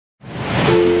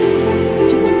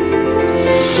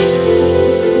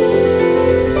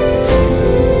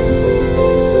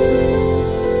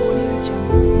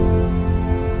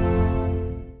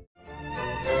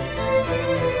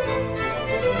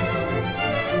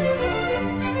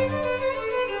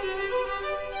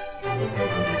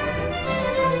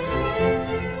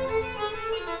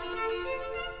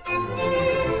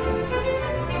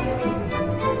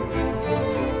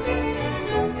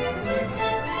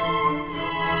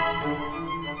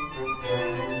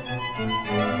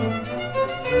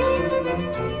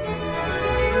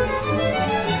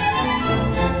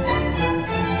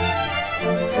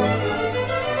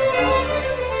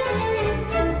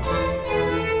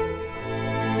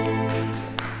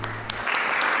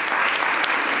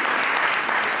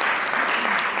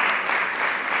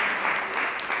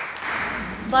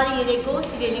Բարի երեկո,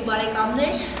 սիրելի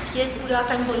բարեկամներ, ես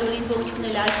ուրախ եմ բոլորին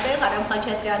ողջունել այստեղ Արամ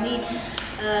Խաչատրյանի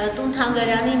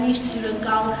տուն-թանգարանի միշտ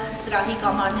հյուրընկալ սրահի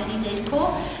կամարների ներքո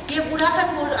եւ ուրախ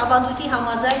եմ, որ ավանդույթի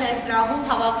համաձայն այս սրահում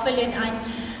հավաքվել են այն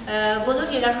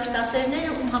բոլոր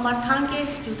երաժշտասերները, ում համար թանկ է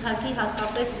ջութակի,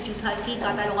 հատկապես ջութակի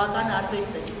կատարողական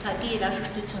արվեստը, ջութակի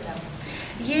երաժշտությունը։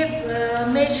 Եվ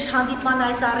մեր հանդիպման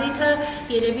այս առիթը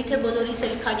երևի թե բոլորիս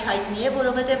էլ քաչ հայտնի է,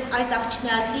 որովհետև այս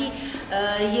աղջնակի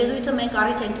ելույթը մենք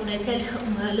առիթ ենք ունեցել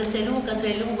լսելու,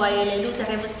 կտրելու, վայելելու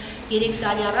դեռևս 3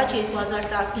 տարի առաջ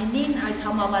 2019-ին այդ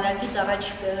համավարակից առաջ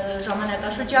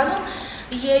ժամանակաշրջանում,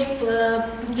 երբ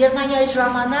Գերմանիայից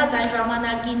ժամանած այն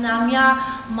ժամանակի նամյա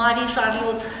Մարի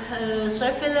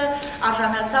Scheffell-ը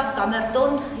արժանացավ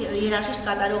Կամերտոն երաժիշտ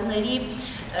կատարողների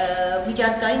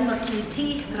միջազգային մրցույթի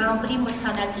Grand-Prix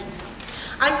մրցանակին։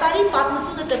 Այս տարի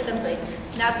պատմությունը կրկնվեց։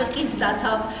 Նա կրկին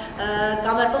ստացավ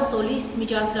Կամերտոն սոլիստ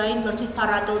միջազգային մրցույթ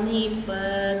փառատոնի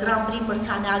Grand-Prix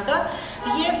մրցանակը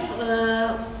եւ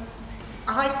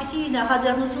այսպիսի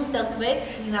նախաձեռնություն ստեղծվեց,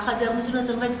 նախաձեռնությունը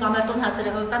ծնվեց Կամերտոն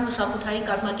հասարակական մշակութային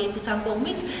կազմակերպության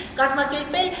կողմից,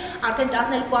 կազմակերպել արդեն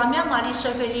 12-ամյա Marie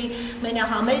Scheffell-ի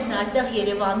մենահամերգն այստեղ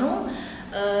Երևանում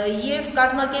եւ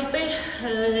կազմակերպել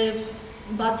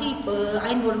բացի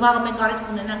այն, որ վաղը մենք առիթ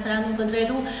կունենանք նրան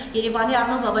ընտրելու Երևանի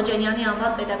Արնո Բաբաջանյանի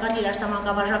անվան պետական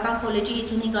երաժշտամանկավարժական քոլեջի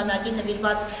 55-ամյակի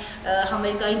նվիրված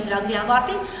համերգային ծրագրի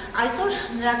ավարտին, այսօր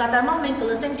նրա կատարմամբ մենք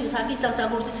կլսենք ջութակի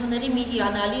ստեղծագործությունների մի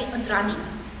հիանալի ընտրանի։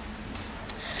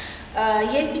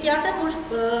 Ես պիտի ասեմ, որ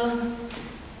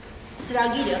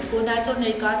ծրագիրը, որն այսօր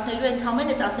ներկայացնելու է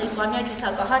ընդամենը 12-ամյա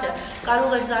ջութակահարը,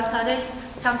 կարող էր զարդարել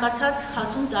ցանկացած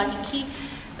հասուն տարիքի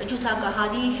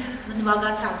ջութակահարի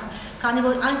նվագացանք, քանի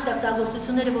որ այն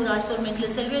ստեղծագործությունները, որ այսօր մենք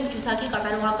լսելու ենք, ջութակի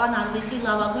կատարողական արվեստի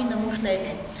լավագույն նմուշներն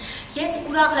են։ Ես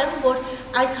ուրախ եմ, որ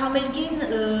այս համերգին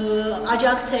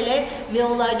աջակցել է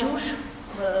Վիոլաջուր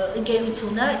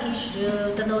ընկերությունը իր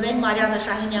տնօրեն Մարիաննա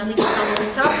Շահինյանի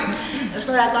գլխավորությամբ,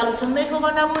 շնորհակալություն մեր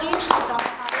հովանավորին,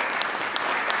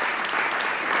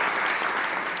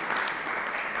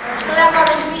 շնորհակալ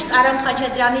եմ միշտ Արամ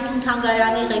Խաչատրյանի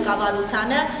տուն-թանգարանի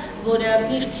ղեկավարությանը, որը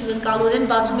միշտ հյուրընկալորեն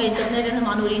բացում է իր դռները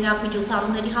նմանօրինակ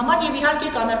միջոցառումների համար եւ իհարկե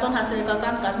Կամերտոն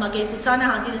հասարակական կազմակերպությանը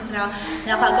հանձինս նրա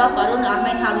նախագահ պարոն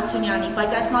Արմեն Հարությունյանի,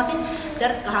 բայց այս մասին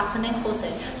դեռ կհասցնենք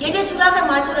խոսել։ Եվ ես ուրախ եմ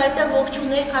այսօր այստեղ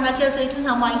ողջունել Քանաքյալ Զեյթուն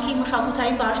համայնքի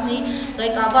մշակութային բաժնի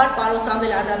ղեկավար պարոն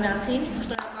Սամվել Ադամյանցին,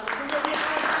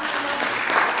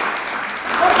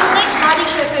 ողջունենք Marie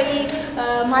Scheffell-ի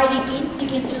մայրիկին,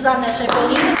 Տիկին Սյուզաննա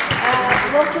Scheffell-ին,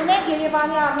 ողջունենք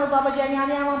Երևանի Արնո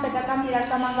Բաբաջանյանի անվան պետական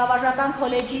երաժշտամանկավարժական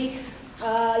քոլեջի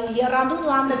եռանդուն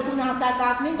ու աննկուն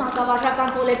անձնակազմին, մանկավարժական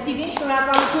կոլեկտիվին,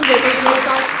 շնորհակալություն դեպի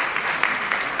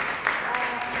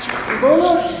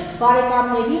բոլոր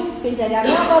բարեկամներին,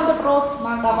 Սպենցիալյանի անվան դպրոց,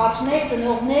 մանկավարժներ,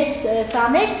 ծնողներ,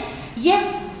 սաներ եւ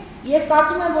ես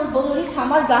կարծում եմ, որ բոլորիս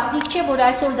համար գաղտնիք չէ, որ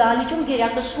այսօր դահլիճում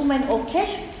գերակշռում են ովքեր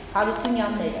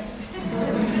Հարությունյանները։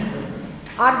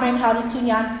 Արմեն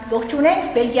Հարությունյան, ողջունենք,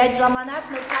 Բելգիայից ժամանած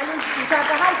մեր քայլուն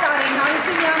ջութակահար Կարեն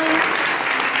Հարությունյանին,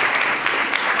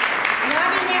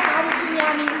 Նարինե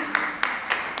Հարությունյանին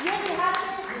եւ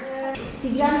իհարկե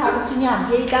Տիգրան Հարությունյան,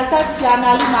 երիտասարդ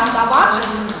հիանալի մանկավարժ,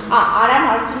 Արամ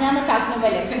Հարությունյանը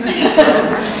թաքնվել է։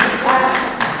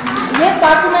 Եվ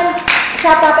կարծում եմ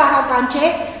շատ պատահական չէ,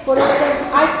 որովհետև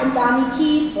այս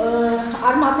ընտանիքի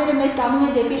արմատները մեզ տանում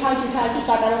է դեպի հայ ջութակի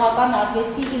կատարողական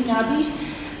արվեստի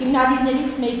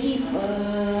հիմնադիրներից մեկի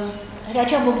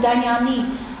Հրաչյա Բոգդանյանի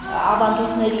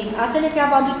ավանդույթներին, ասել է թե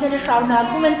ավանդույթները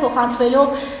շարունակվում են փոխանցվելով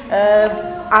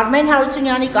Արմեն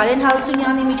Հարությունյանի, Կարեն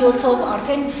Հարությունյանի միջոցով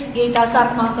արդեն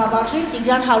երիտասարդ մանկավարժին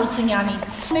Տիգրան Հարությունյանին։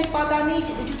 Մեր պատանի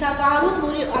ջութակահարուն,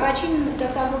 որի առաջին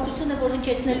ստեղծագործությունը, որ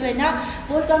հնչեցնելու է նա,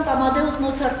 Վոլֆգանգ Ամադեուս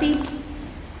Մոցարտի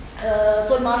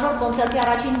Սոլ մաժոր կոնցերտի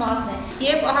առաջին մասն է։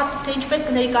 Եվ ահա թե ինչպես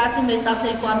կներկայացնի մեզ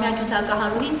 12-ամյա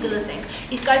ջութակահարուհին կլսենք։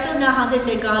 Իսկ այսօր նա հանդես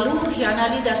է գալու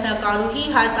հիանալի դաշնակահարուհի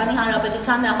Հայաստանի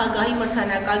Հանրապետության նախագահի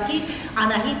մրցանակակիր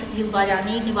Անահիտ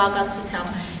Դիլբարյանի նվագակցությամբ։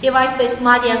 Եվ այսպես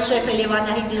Marie Scheffell եւ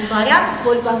Անահիտ Դիլբարյան,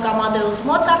 Վոլֆգանգ Ամադեուս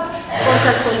Մոցարտ,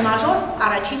 կոնցերտ Սոլ մաժոր,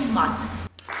 առաջին մաս։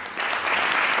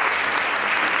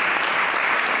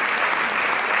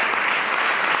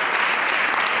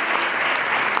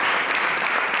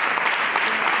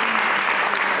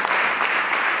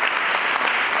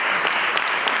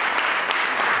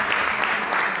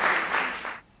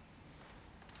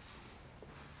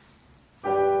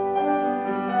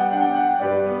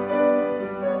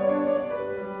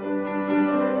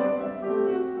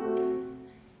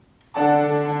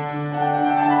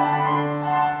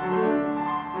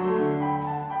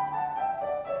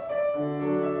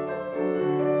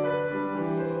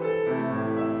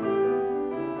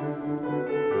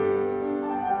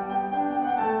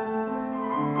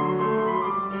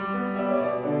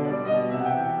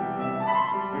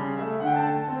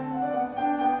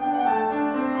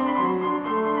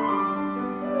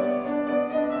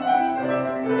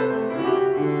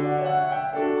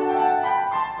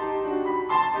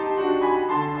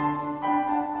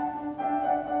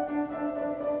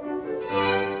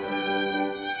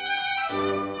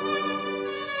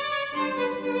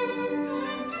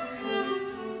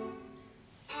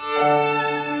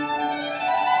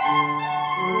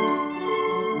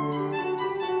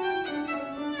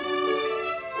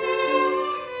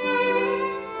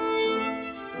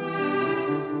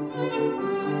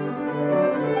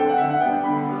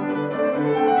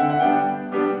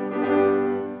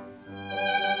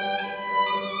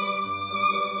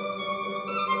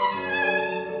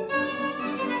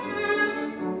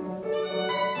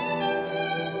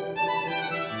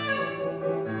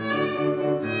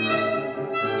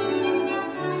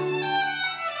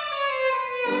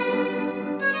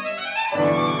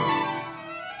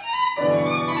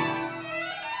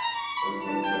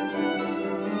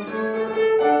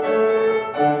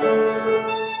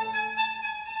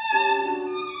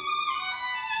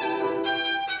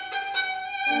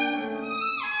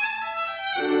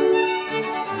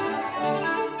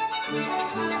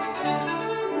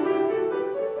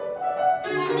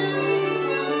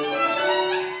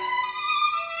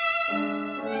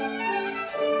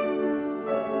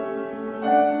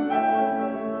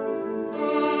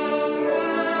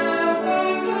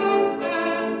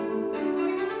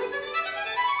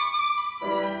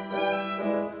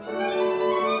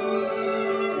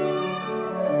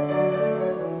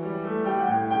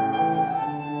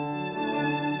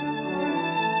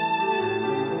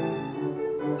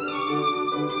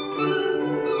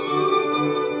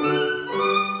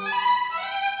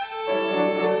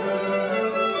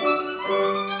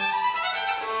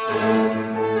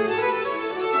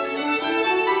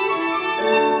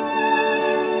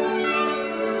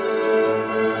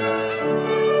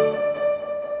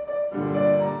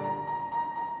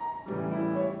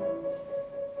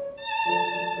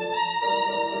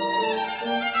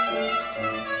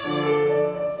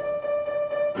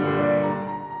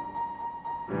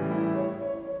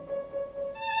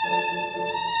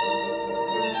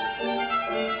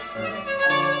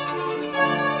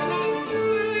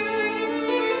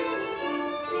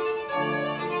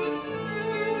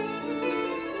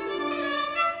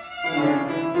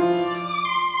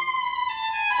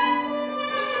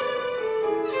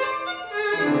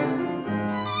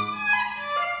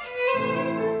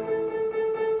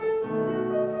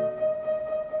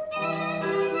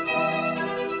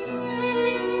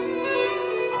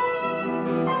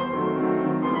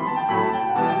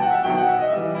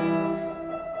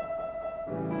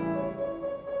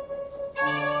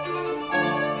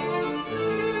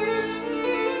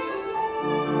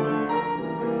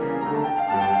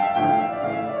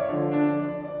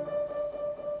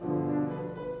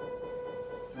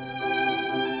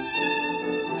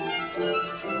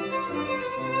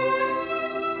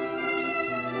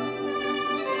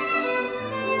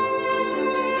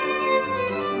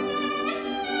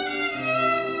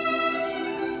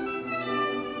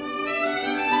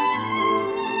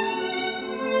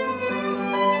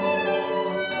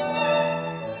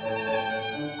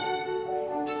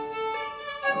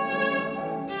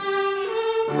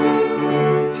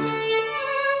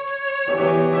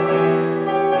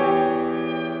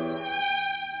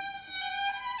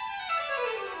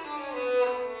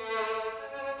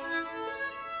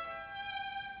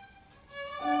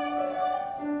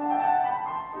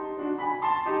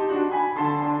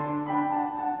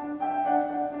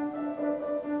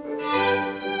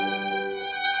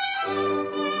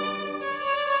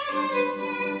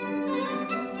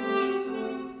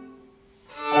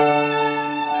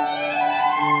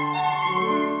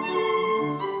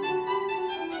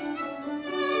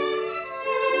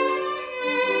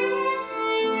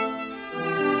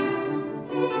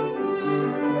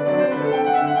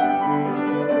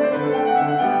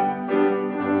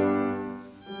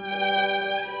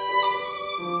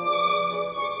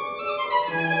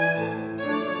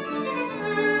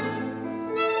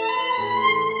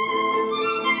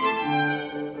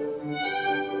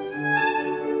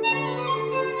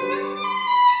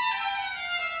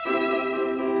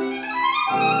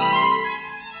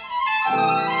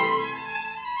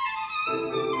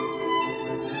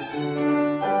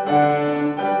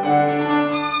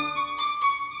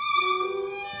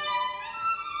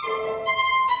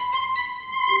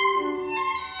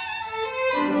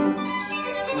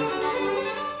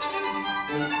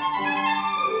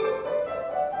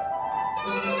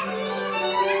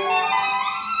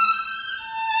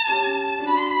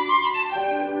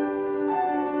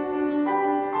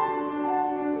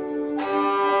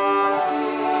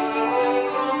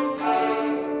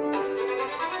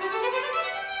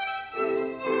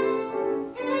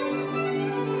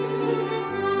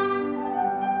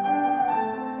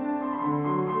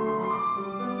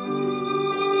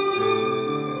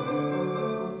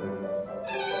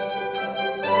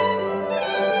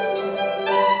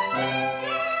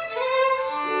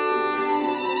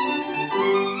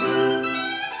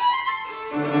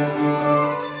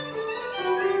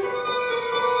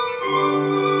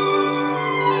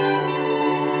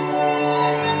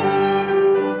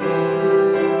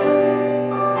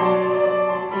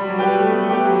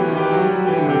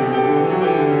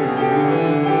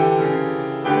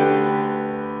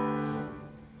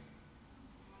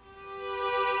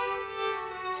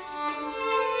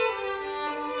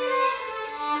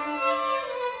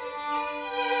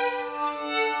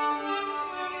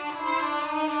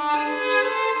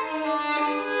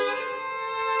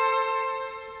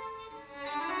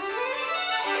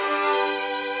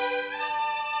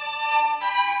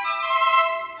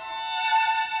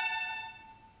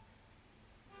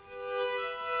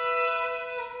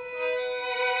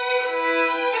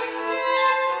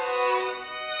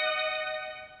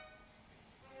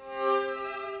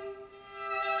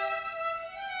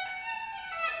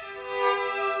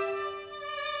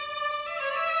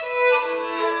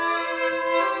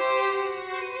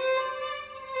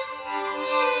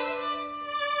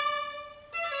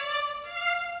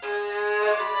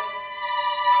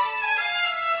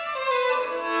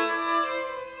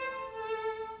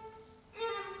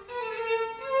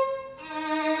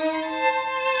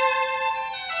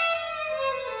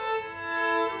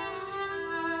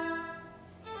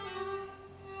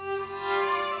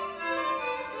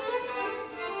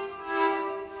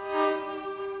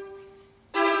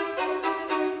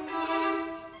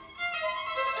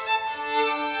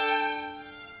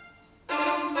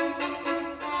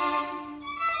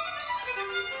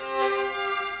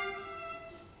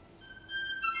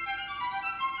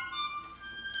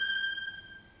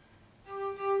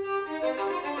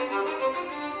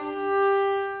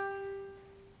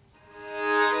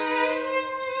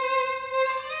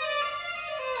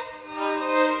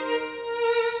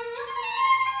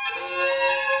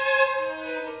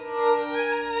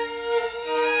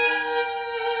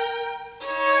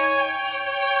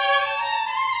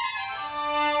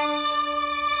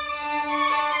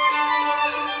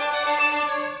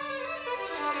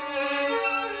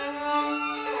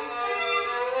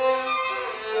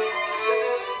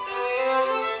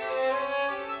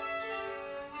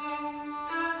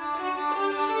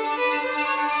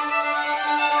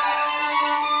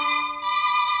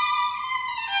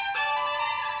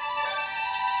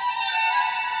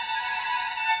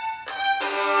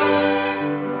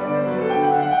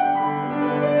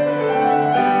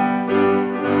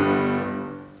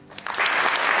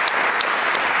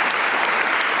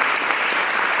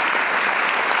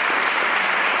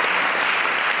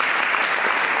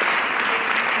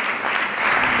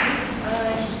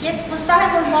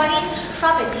 Մարին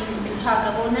շատ է սիրում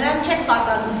ջութակը, որ նրան չեն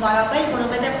պարտադրում պարապել,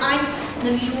 որովհետև այն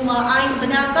նվիրումը, այն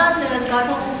բնական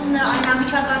զգացողությունը, այն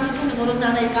ամիջականությունը, որով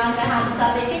նա ներկայանում է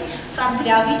հանդիսատեսին, շատ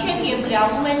գրավիչ են և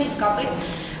գրավում են իսկապես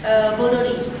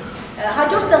բոլորիս։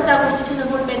 Հաջորդ ստեղծագործությունը,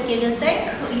 որ պետք է լսենք,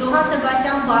 Յոհան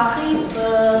Սեբաստիան Բախի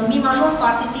մի մաժոր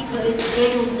պարտիտիկ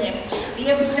էտյուդն է։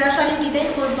 Եվ հրաշալի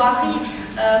գիտենք, որ Բախի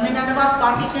մենանվագ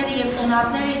պարտիտները և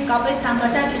սոնատները իսկապես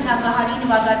ցանկացած ջութակահարի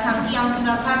նվագացանկի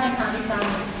անկյունակարն են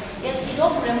հանդիսանում։ Եվ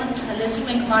սիրով ուրեմն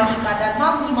լսում ենք Մարիի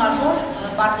կատարմամբ մի մաժոր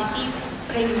պարտիտի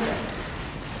պրելյուդը։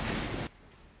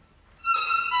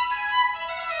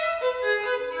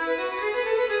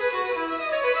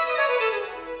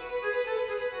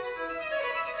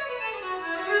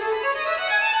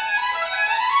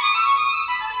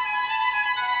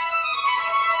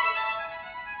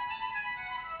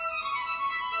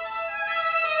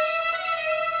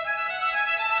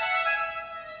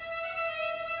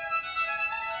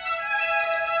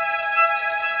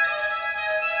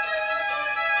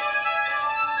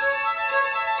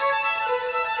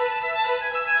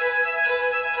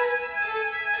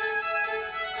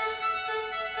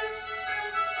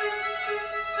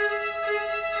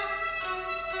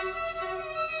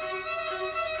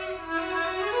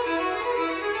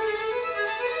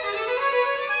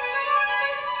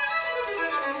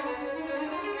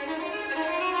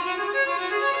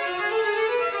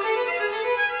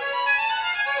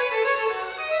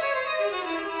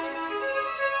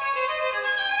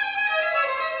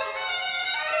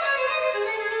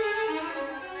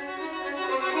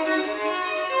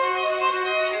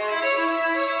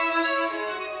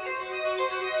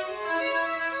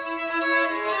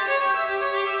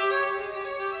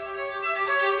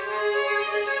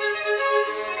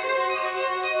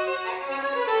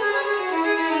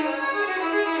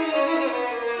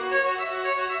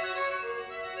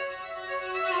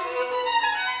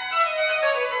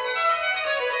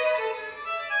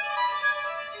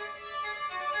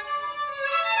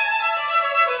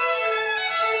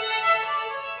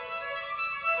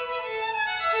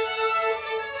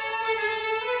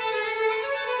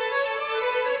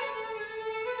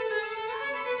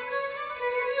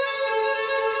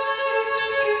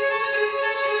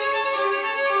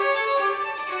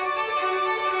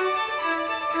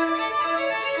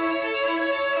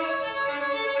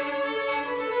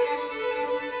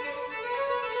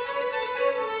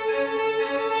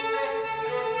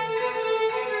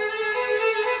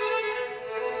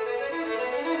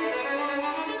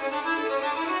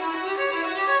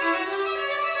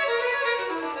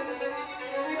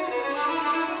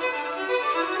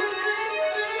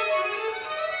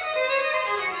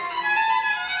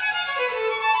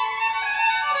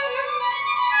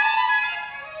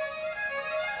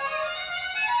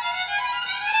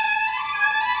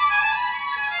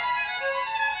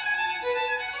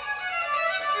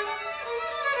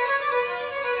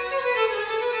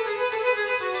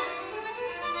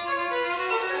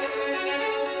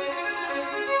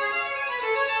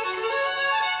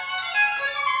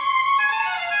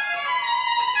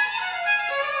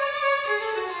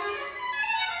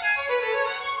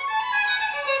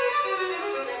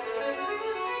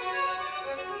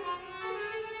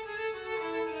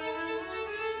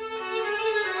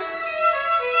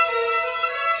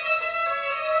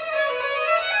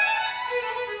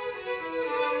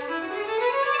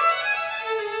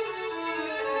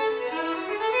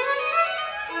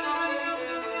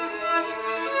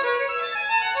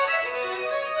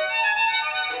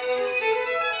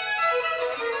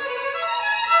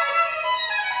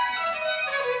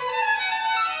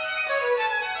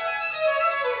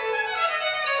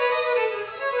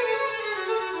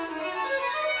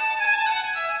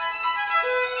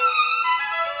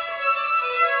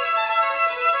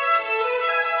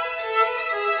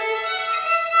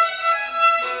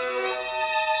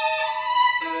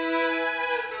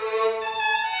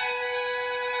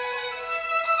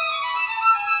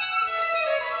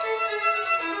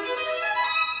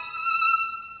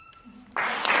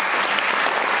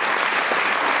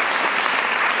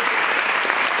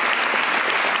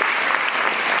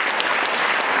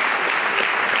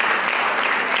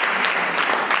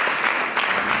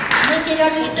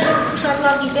 երաժիշտներս շատ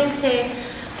լավ գիտենք, թե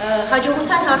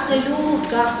հաջողության հասնելու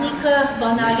գաղտնիքը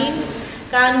բանալին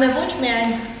կայանում է ոչ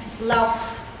միայն լավ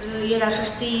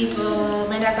երաժշտի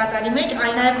մենակատարի մեջ,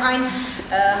 այլ նաև այն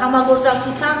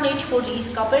համագործակցության մեջ, որ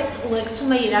իսկապես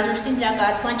ուղեկցում է երաժշտին դրա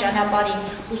կայացման ճանապարհին,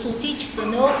 ուսուցիչ,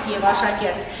 ծնող եւ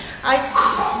աշակերտ։ Այս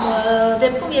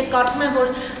դեպքում ես կարծում եմ,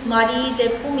 որ Մարիի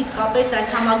դեպքում իսկապես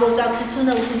այս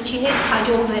համագործակցությունը ուսուցչի հետ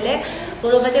հաջողվել է,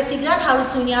 որովհետև Տիգրան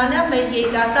Հարությունյանը, մեր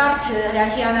երիտասարդ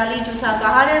հիանալի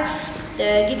ջութակահարը,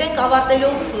 գիտենք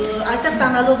ավարտելով, այստեղ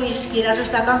ստանալով իր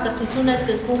երաժշտական կրթությունը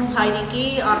սկզբում հայրիկի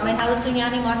Արմեն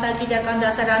Հարությունյանի մասնագիտական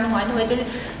դասարանում, այնուհետև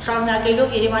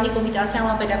շարունակելով Երևանի Կոմիտասի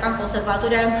համապետական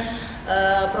կոնսերվատորիայում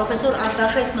պրոֆեսոր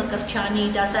Արտաշես Մկրտչյանի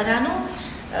դասարանում,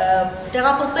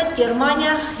 տեղափոխվեց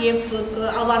Գերմանիա եւ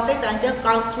ավարտեց այնտեղ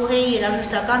Կարլսրուհեի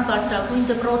երաժշտական բարձրագույն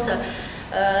դպրոցը,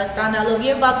 ստանալով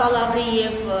եւ բակալավրի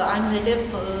եւ այնուհետև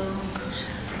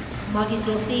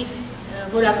մագիստրոսի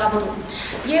որակավորում։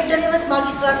 Եվ դեռևս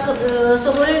մագիստրաս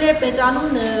սովորել է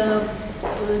մեծանուն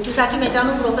ջութակի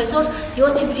մեծանուն պրոֆեսոր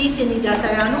Յոսիֆ Ռիսինի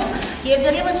դասարանում եւ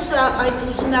դեռևս այդ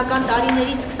ուսումնական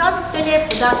տարիներից սկսել է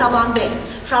դասավանդել,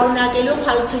 շարունակելով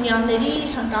Հարությունյանների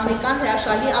ընտանեկան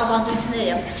հրաշալի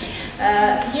ավանդույթները։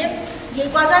 Եվ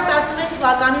 2016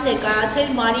 թվականին է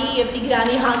կայացել Մարիի եւ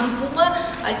Տիգրանի հանդիպումը,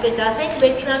 այսպես ասենք,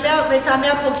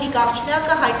 6-ամյա փոքրիկ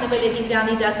աղջնակը հայտնվել է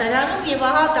Տիգրանի դասարանում եւ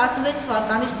ահա 16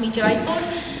 թվականից մինչ այսօր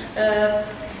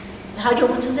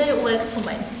հաջողությունները ուղեկցում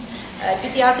են։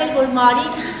 Պիտի ասել, որ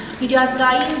Մարին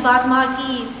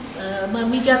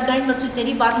միջազգային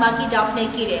մրցույթների բազմակի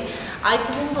դափնեկիր է, այդ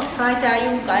թվում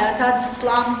Ֆրանսիայում կայացած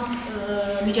Ֆլամ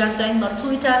միջազգային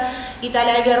մրցույթը,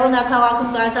 Իտալիայի Վերոնա քաղաքում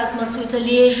կայացած մրցույթը,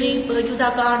 Լիեժի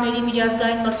ջութակահարների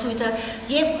միջազգային մրցույթը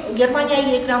եւ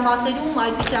Գերմանիայի երկրամասերում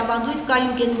այդպիսի ավանդույթ կա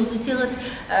Յուգեն Մուզիցիղը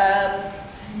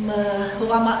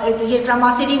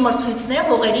երկրամասերի մրցույթն է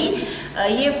հողերի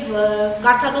եւ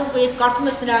կարդալով երբ կարդում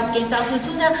ես նրա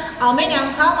կենսագրությունը ամեն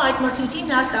անգամ այդ մրցույթին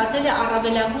նա ստացել է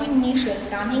առավելագույն նիշը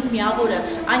 25 միավորը,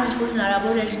 այն ինչ որ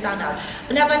հնարավոր էր ստանալ։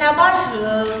 Բնականաբար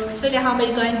սկսվել է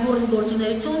համերգային բուռն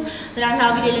գործունեություն, նրան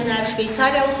հրավիրել է նաեւ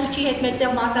Շվեյցարիա ուսուցչի հետ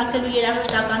մեկտեղ մասնակցելու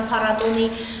երաժշտական փառատոնի։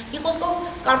 Մի խոսքով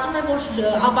կարծում եմ, որ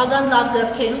ապագան լավ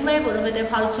ձեռքերում է, որովհետև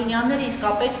Հարությունյանները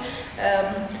իսկապես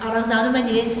առանձնանում են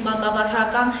իրենց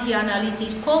մանկավարժական հիանալի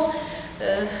ձիրքով,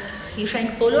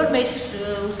 հիշենք բոլոր մեր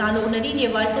ուսանողներին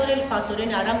եւ այսօր էլ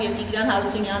փաստորեն Արամ եւ Տիգրան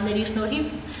Հարությունյանների շնորհիվ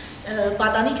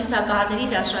պատանի ջութակահարների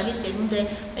հրաշալի սերունդ է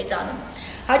մեծանում։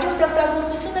 Հաջորդ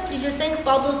ստեղծագործությունը պիտի լսենք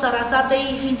Պաբլո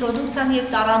Սարասատեի ինտրոդուկցիան եւ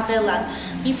Տարանտելլան։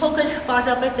 Մի փոքր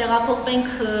պարզապես տեղափոխվենք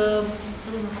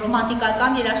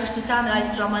ռոմանտիկական երաժշտության այս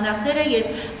ժամանակները,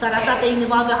 երբ Սարասատեի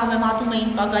նվագը համեմատում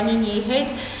էին Պագանինիի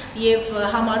հետ եւ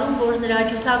համարում, որ նրա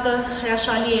ջութակը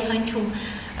հրաշալի է հնչում,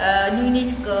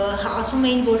 նույնիսկ ասում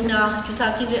էին, որ նա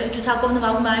ջութակով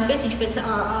նվագում է այնպես, ինչպես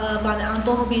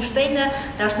Անտոն Ռուբինշտեյնը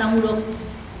դաշնամուրով,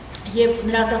 եւ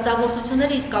նրա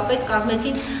ստեղծագործությունները իսկապես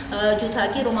կազմեցին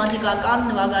ջութակի ռոմանտիկական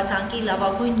նվագացանկի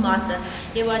լավագույն մասը։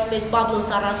 Եվ այսպես Պաբլո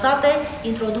Սարասատե,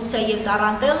 ինտրոդուկցիա եւ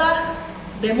Տարանտելլա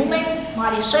բեմում են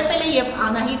Մարի Շեֆելը եւ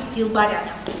Անահիտ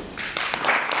Դիլբարյանը։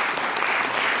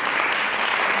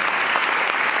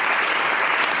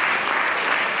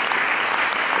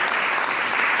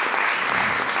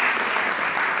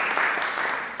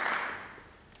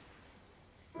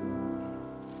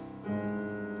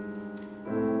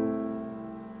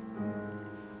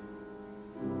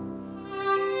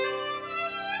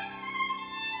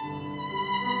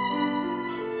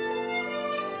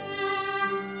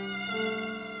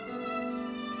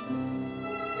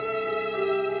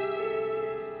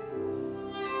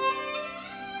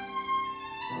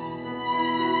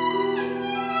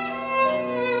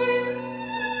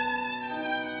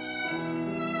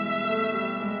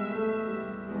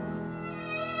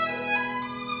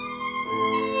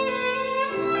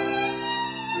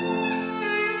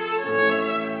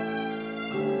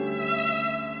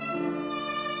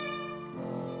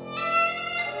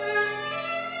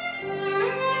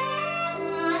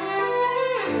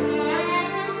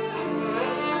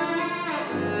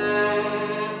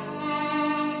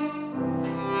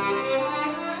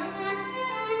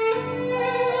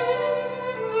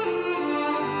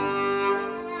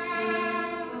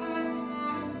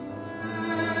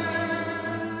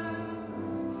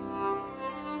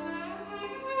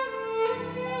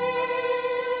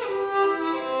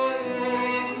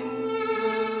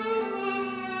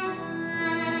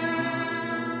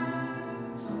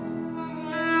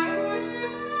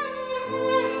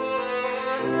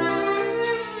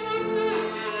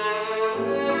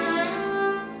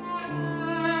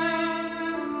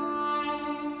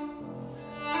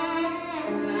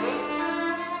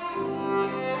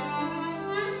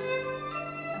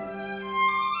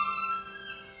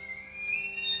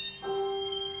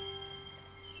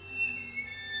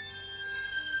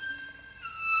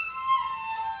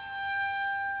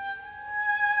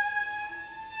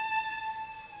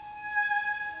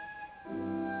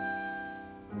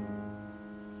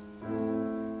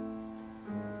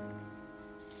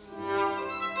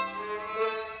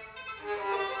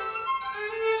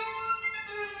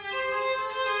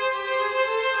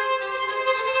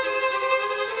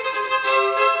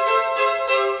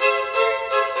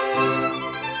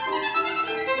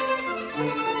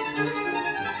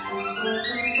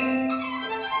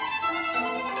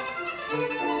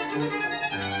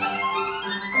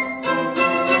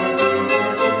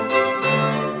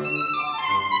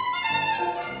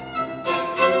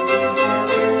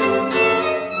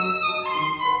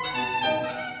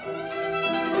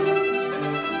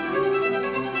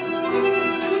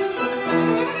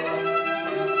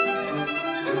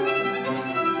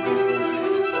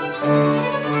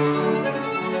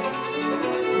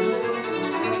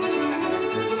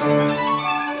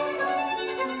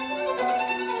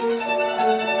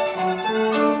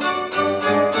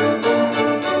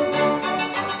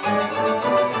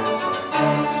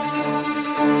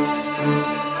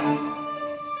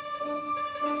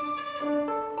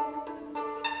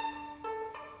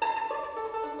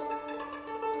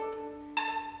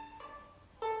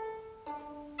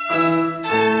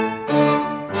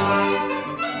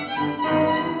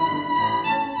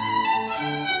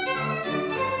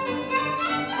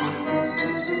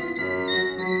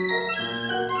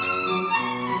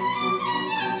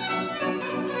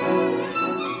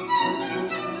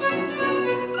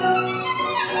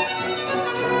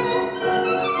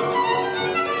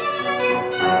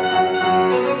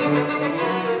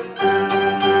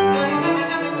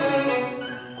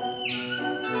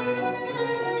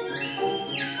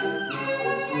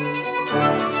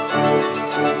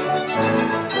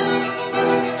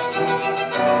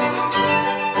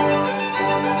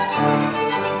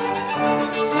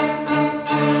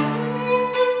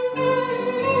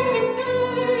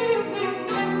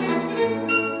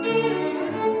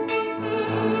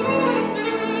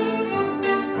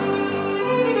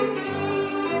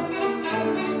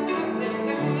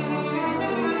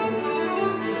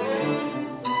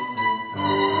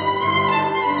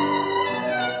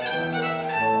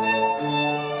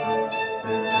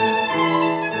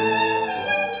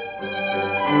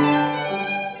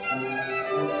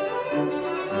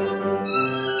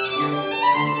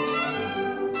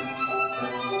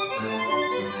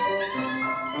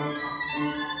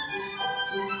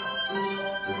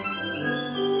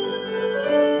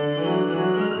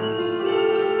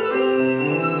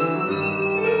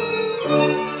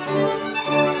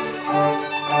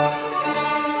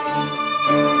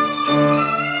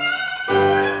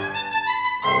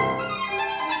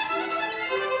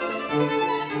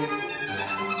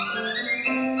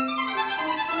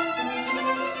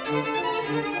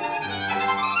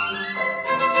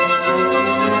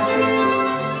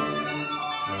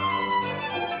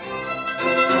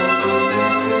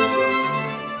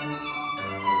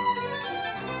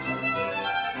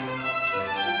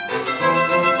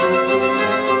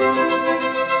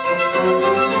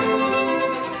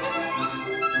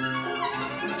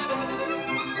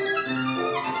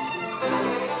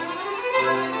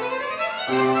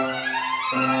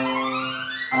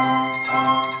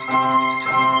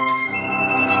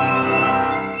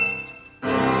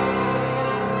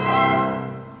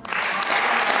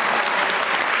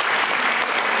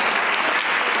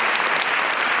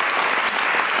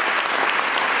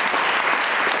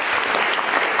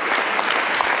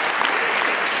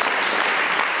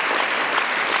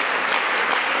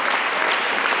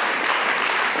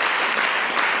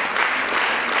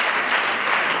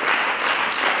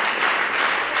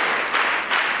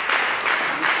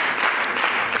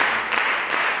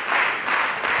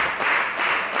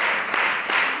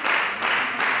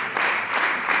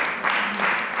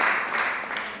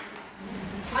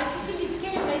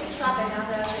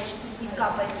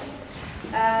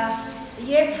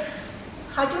 Եվ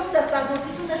հաջորդ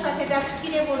ստեղծագործությունը շատ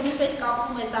հետաքրքիր է, որ նույնպես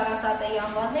կապվում է Սարասատեի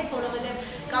անվանն հետ, որովհետև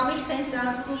Կամիլ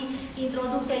Սեն-Սանսի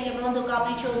ինտրոդուկցիա եւ Ռոնդո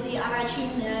Կապրիչոզի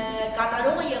առաջին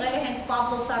կատարողը եղել է հենց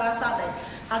Պաբլո Սարասատեն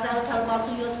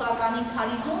 1867 թվականին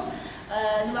Փարիզում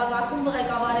նվագախումբը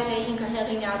ղեկավարել է ինքը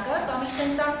հեղինակը Կամիլ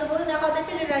Սեն-Սանսը, որը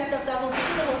նախատեսել էր այս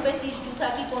ստեղծագործությունը որպես իր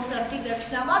ջութակի կոնցերտի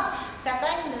վերջնամաս,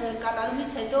 սակայն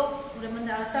կատարումից հետո ուրեմն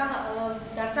սա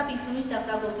դարձավ ինքնուրույն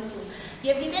ստեղծագործություն։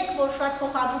 Եվ գիտենք, որ շատ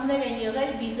փոխադրումներ են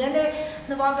եղել, Բիզեն է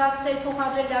նվագակցել,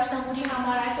 փոխադրել դաշնամուրի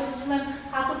համար, այսօր ուզում եմ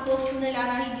հատուկ ողջունել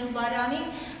Անահիտ Դիլբարյանին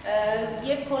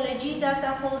եւ քոլեջի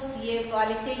դասախոս եւ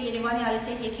Երևանի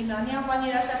Ալեքսեյ Հեքիմյանի անվան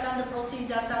երաժշտական դպրոցի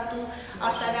դասատու,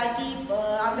 Աշտարակի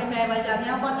Արտեմ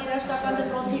Այվազյանի անվան երաժշտական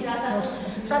դպրոցի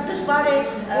դասատու։ Շատ դժվար է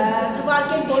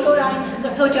թվարկել բոլոր այն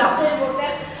կրթօջախները,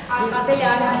 որտեղ աշխատել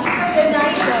է Անահիտը եւ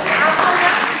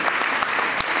նաեւ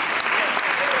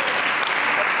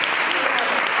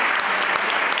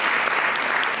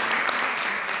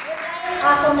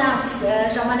Ասոնանս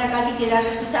ժամանակակից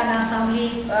երաժշտության անսամբլի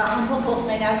անփոփոխ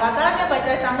մենակատարն է, բայց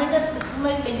այս ամենը սկսվում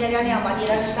է Սպենդիարյանի անվան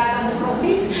երաժշտական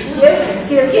դպրոցից եւ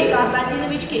Սերգեյ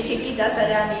Կոնստանտինովիչ Քեչեկի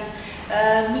դասարանից,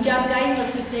 միջազգային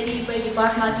մրցույթների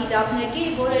բազմագիտակների,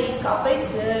 որը իսկապես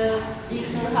իր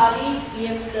շնորհալի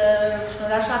եւ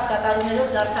շնորհաշատ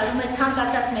կատարումներով զարդարում է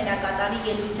ցանկացած մենակատարի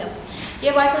ելույթը։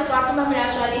 Եվ այսօր կարծում եմ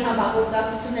հրաշալի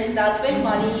համագործակցություն է ստացվել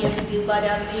Մարի եւ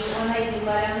Դիլբարյանի, Անահիտ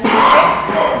Դիլբարյանի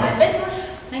հետ, այնպես որ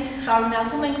մենք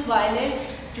շարունակում ենք վայելել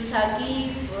ջութակի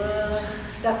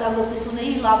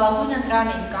ստեղծագործությունների լավագույն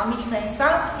ընտրանին Կամիլ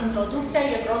Սեն-Սանս, ինտրոդուկցիա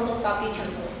եւ Ռոնդո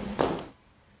Կապրիչոզը։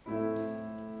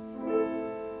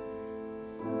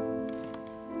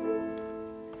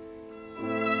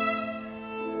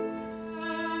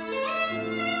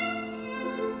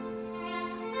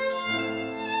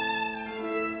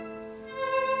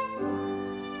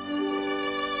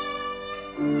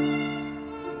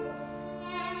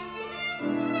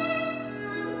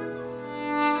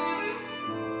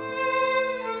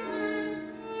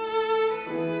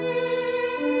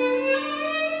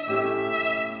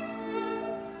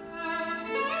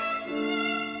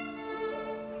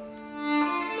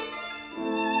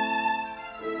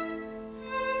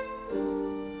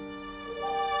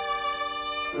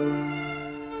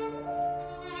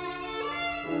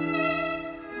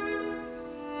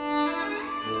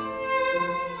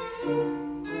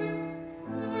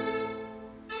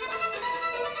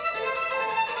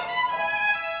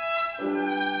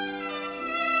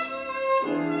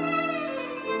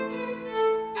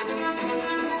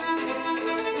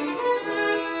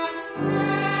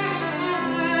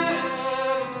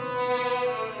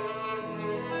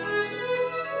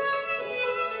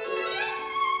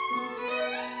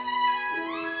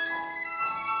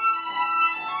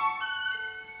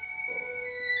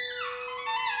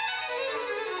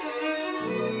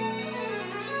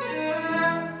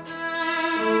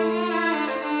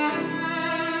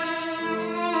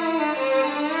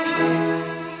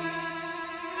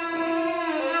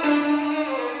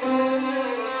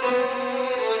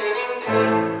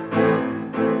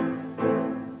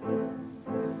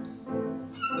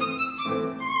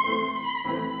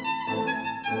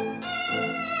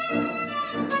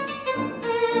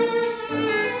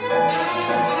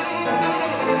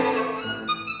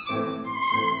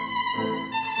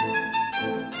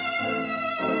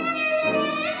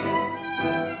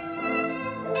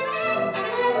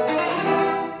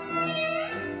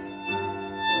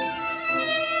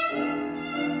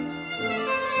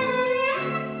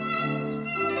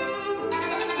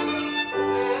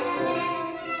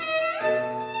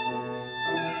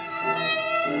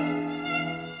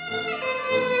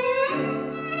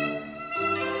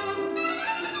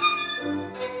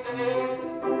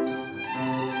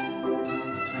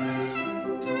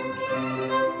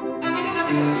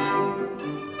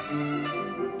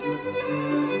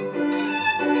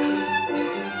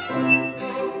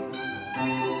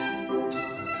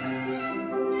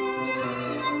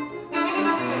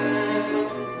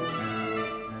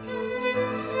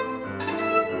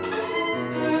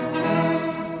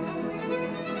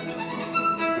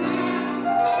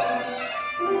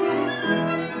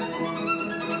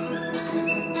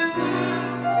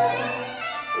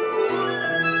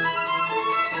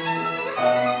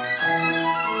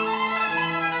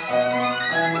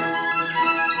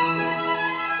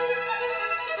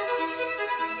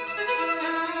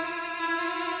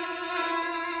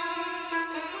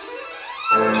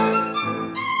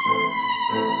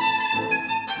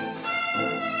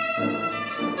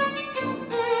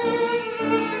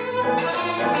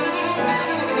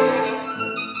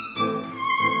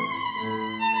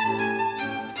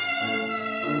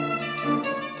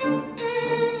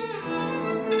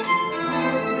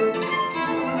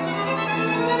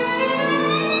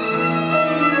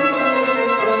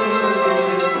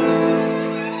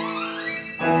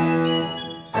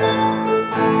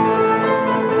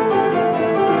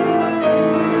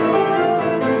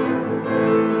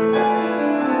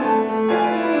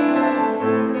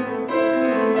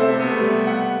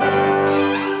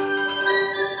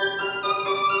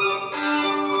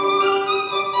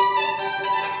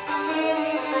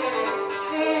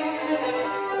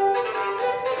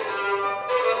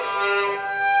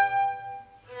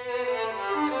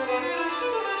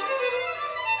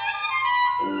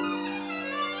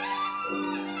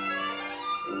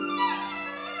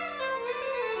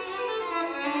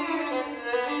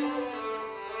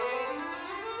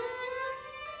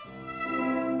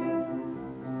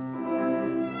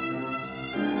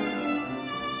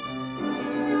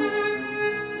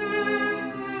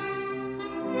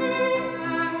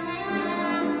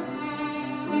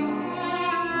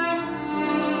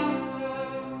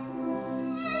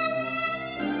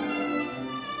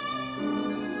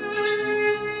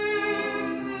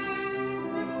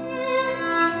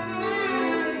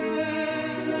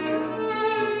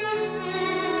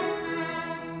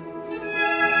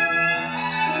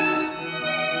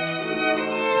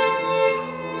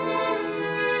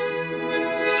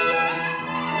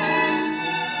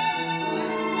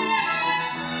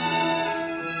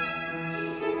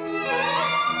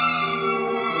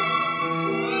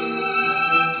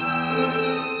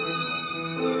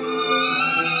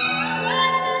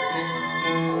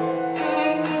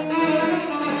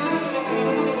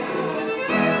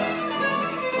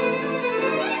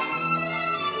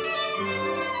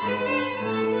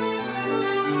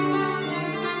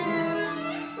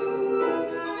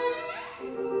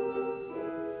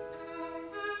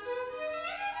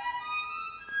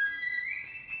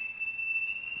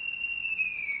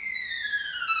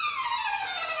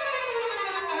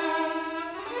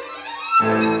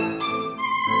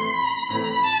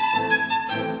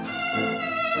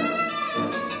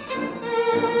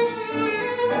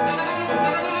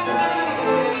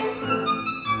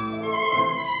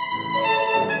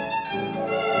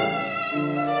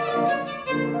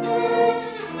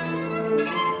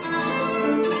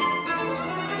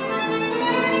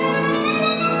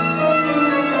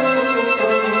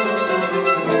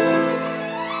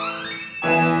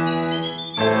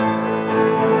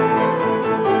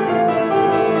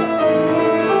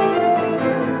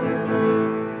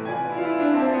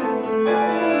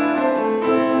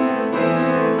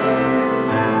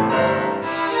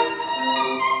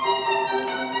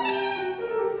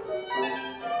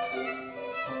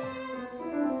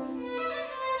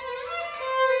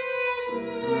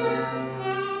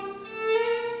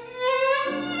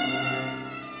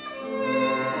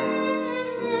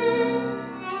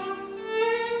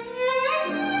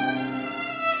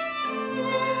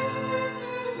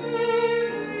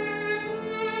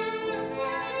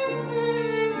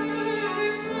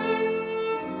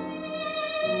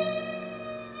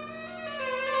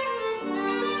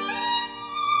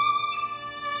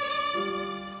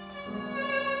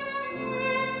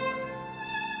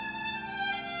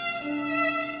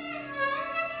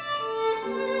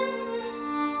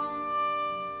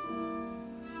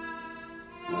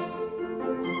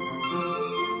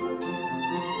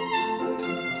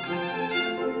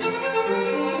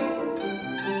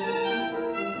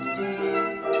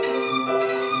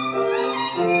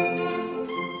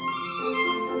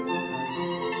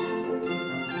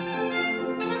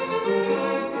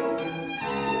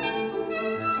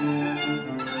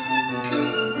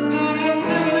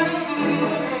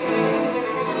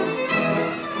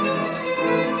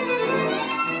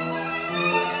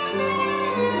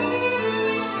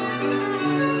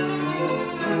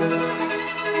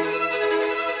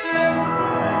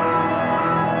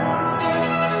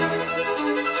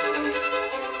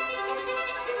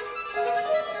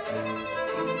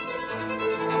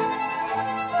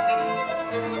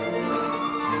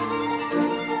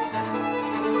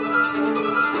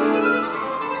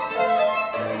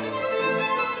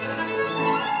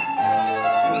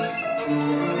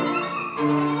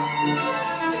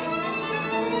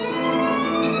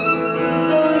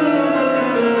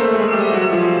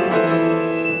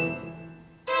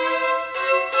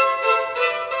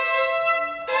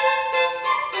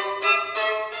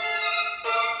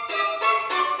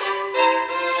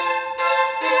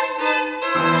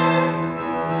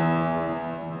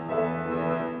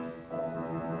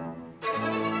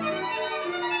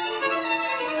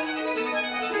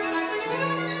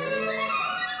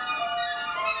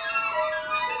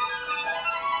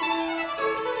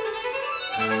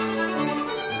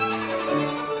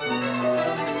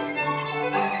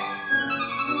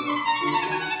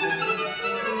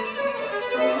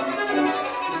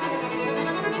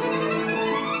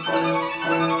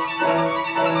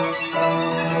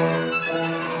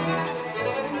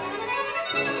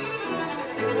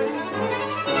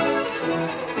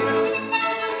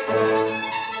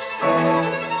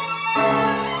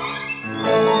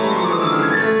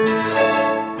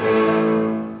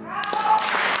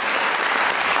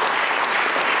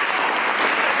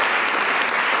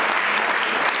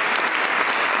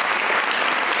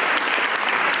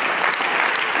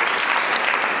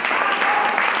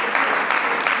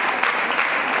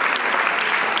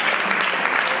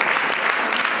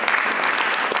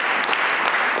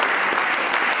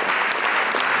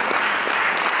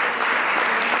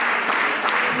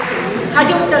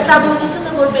 Հաջորդ ստեղծագործությունը,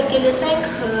 որ պետք է լսենք,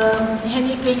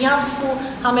 Հենրիկ Վենյավսկու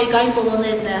համերգային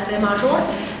պոլոնեզն է ռե մաժոր,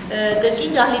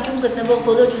 կրկին դահլիճում գտնվող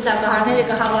բոլոր ջութակահարները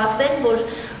կհավաստեն, որ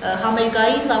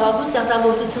համերգային լավագույն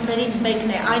ստեղծագործություններից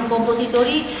մեկն է, այն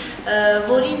կոմպոզիտորի,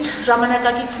 որին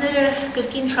ժամանակակիցները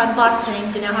կրկին շատ բարձր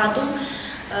էին գնահատում,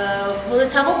 որը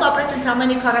ցավոք ապրեց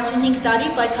ընդամենը 45 տարի,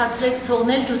 բայց հասցրեց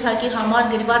թողնել ջութակի համար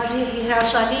գրված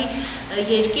հրաշալի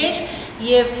երկեր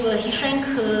եւ հիշենք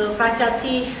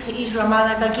ֆրանսիացի իր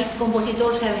ժամանակակից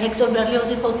կոմպոզիտոր Հեկտոր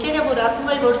Բերլիոզի խոսքերը, որ ասում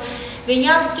էր, որ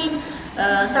Վենյավսկին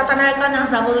սատանայական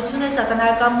անձնավորություն է,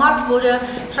 սատանայական մարդ, որը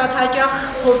շատ հաճախ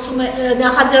փորձում է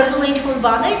նախաձեռնում է ինչ-որ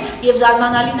բաներ եւ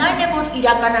զարմանալին այն է, որ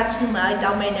իրականացնում է այդ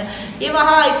ամենը։ Եվ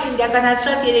ահա այդ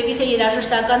իրականացրած երևի թե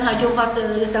երաժշտական հաջողված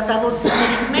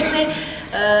ստեղծագործություններից մեկն է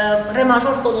ռե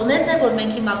մաժոր պոլոնեզն է, որ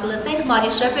մենք հիմա կլսենք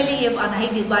Մարի Շեֆելի եւ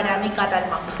Անահիտ Դիլբարյանի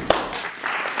կատարմամբ։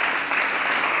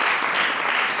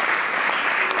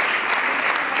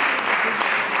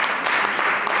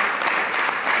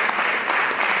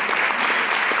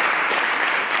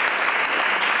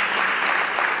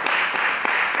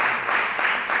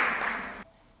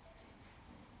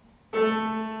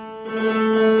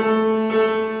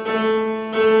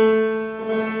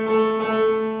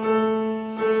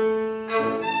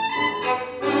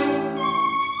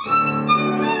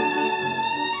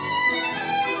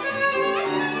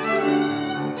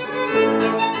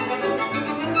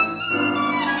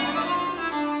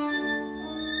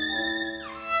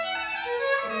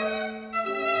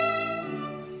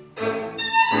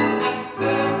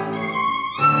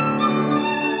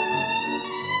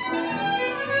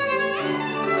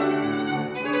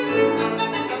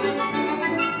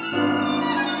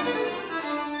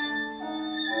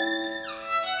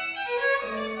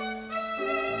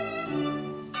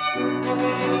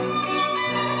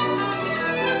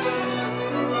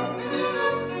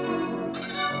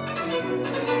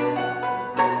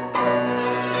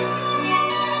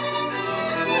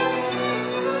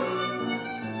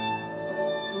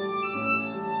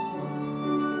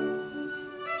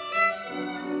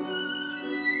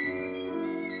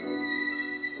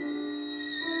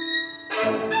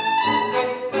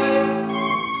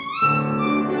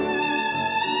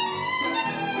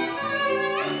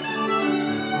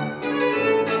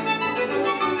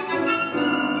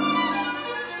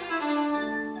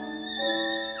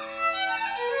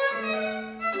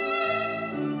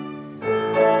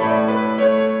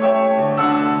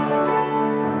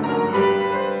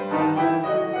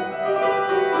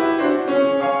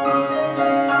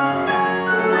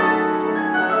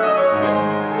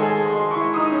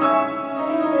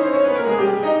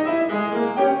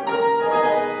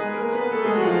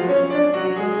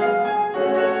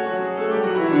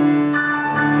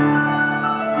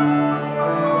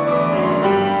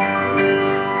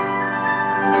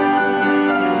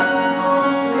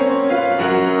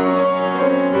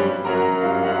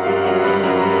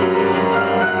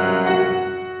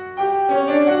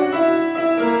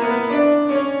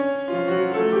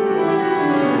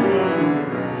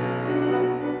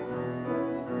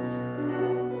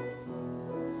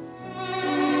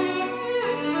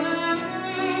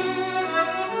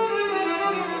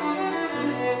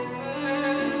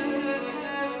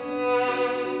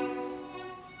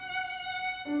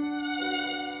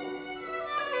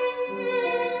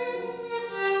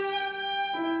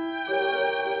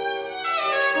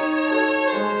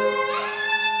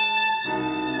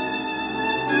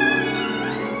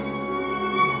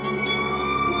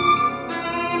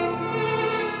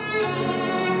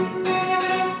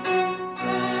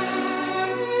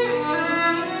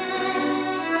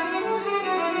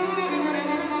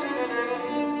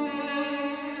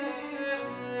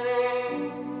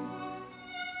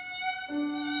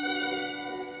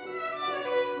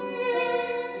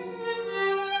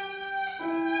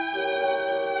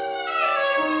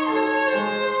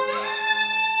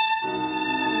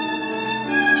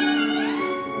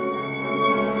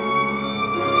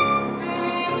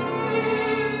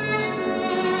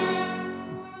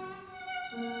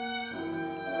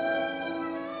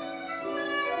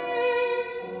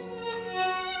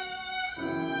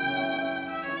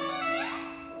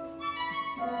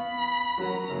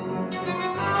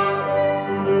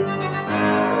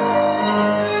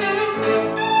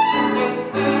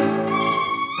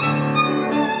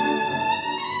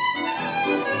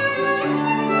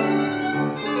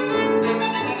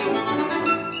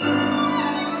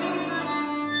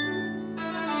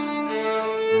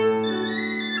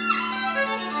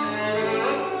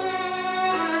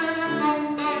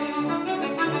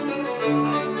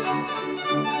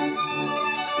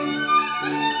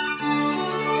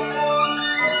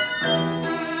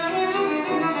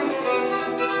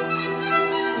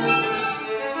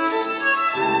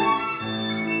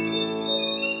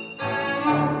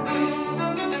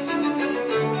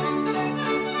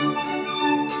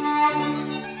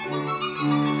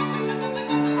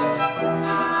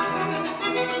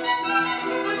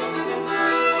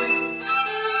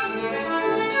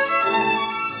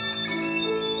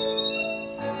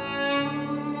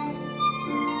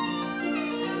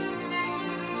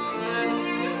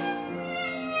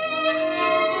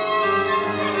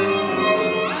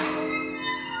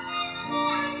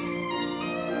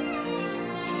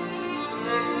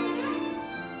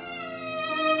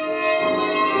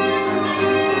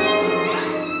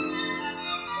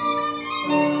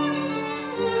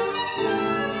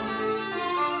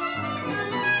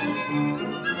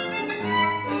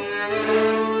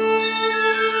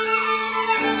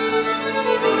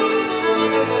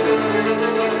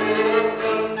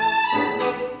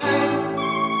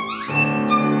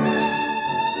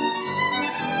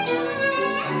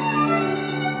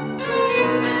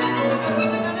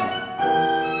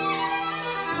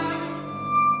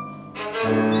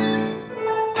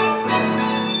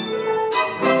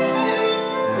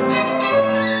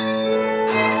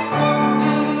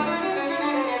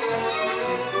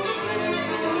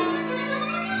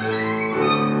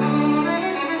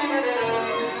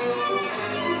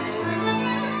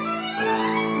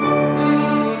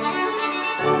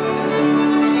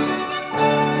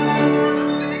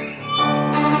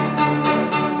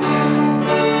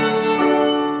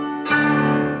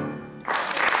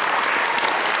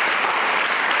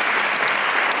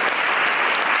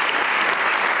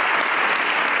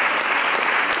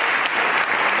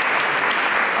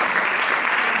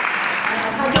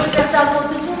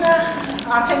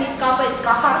 Արդեն իսկապես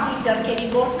կախարդի ձեռքերի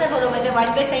գործն է, որովհետև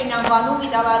այդպես էին անվանում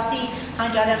իտալացի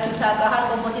հանճարեղ ջութակահար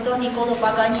կոմպոզիտոր Նիկոլո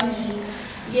Պագանինի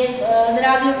եւ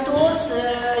նրա վիրտուոզ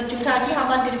ջութակի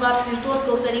համար գրված վիրտուոզ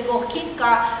գործերի կողքին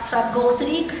կա շատ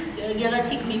գողտրիկ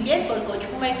գեղեցիկ մի պիես, որ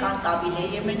կոչվում է կանտաբիլե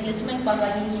եւ մենք լսում ենք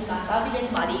Պագանինի կանտաբիլեն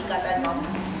Մարիի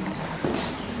կատարմամբ։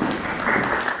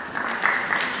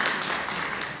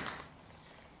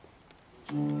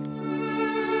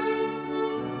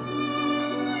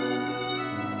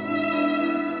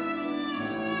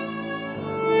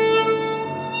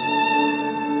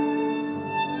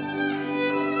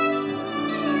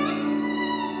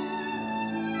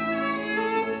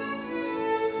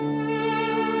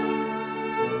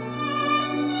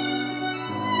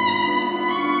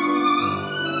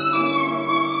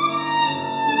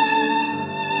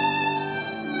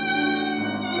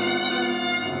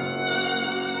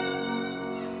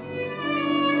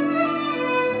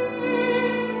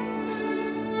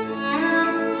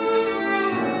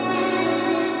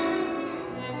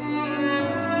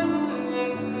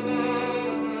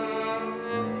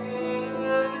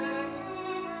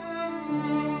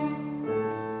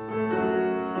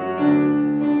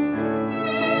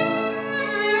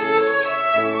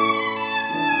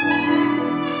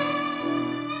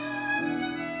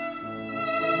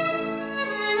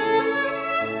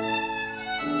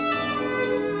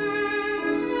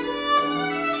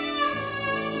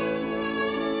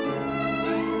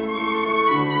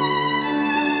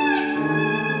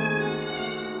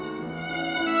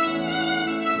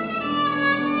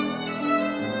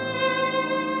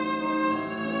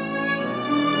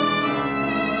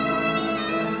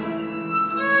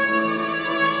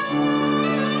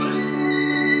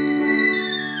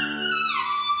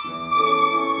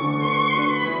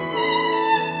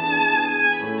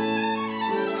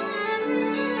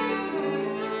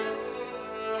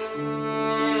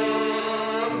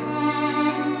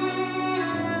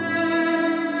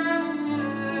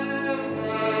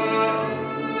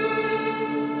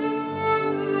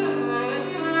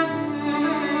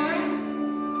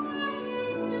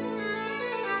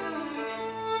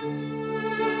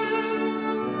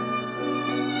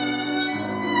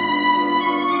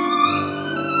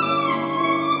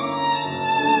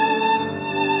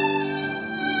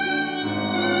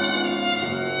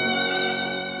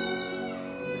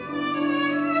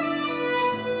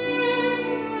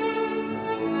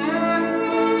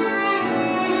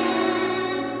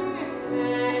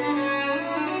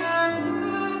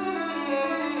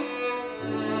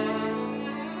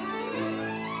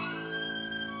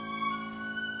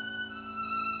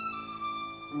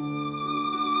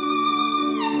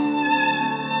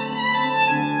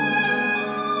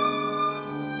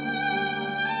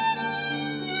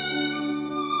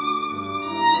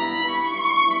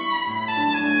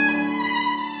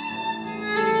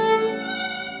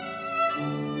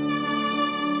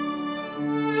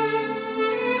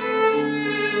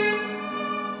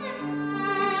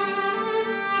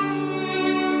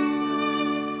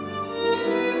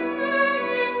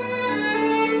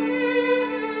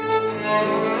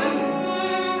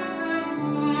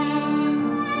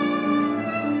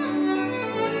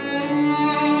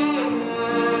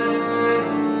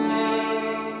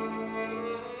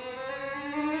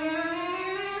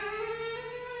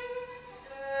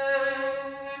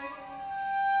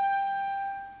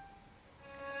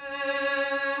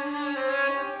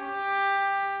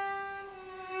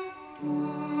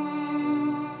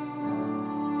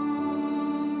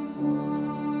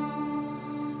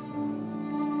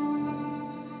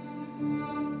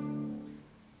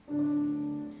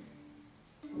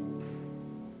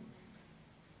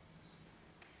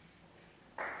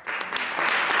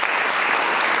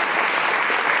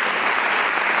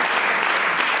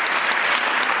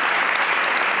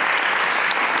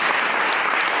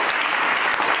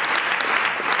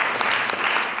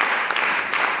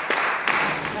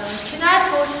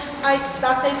 այս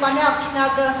 12-ամյա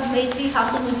աղջնակը մեծի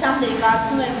հասունությամբ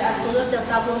ներկայացնում է այս բոլոր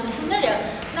ստեղծագործությունները,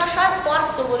 նա շատ պարզ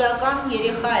սովորական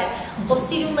երեխա է, ով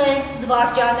սիրում է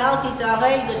զվարճանալ,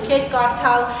 ծիծաղել, գրքեր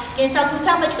կարդալ,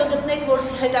 կենսագրության մեջ կգտնեք, որ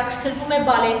հետաքրքրվում է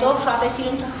բալետով, շատ է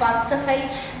սիրում թխվածք թխել,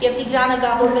 եւ Տիգրանը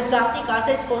որպես գաղտնիք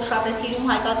ասեց, որ շատ է սիրում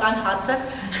հայկական հացը,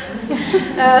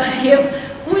 եւ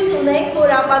հույս ունենք,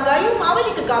 որ ապագայում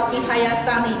ավելի կկապվի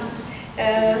Հայաստանին։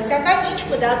 Սակայն ինչ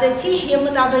մտածեցի եւ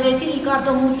մտաբերեցի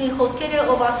Ռիկարդո Մուծի խոսքերը,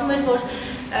 ով ասում էր, որ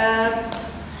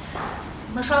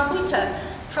մշակույթը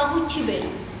մշակույթ չի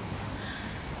բերում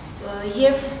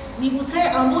եւ միգուցե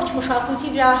ամբողջ մշակույթի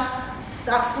վրա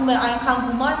ծախսվում է այնքան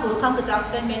գումար, որքան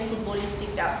կծախսվեր մեկ ֆուտբոլիստի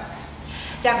վրա։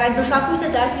 Սակայն մշակույթը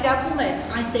դաստիարակում է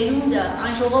այն սերունդը,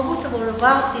 այն ժողովուրդը, որը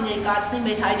վաղ կներկայացնի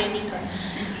մեր հայրենիքը։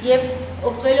 Եվ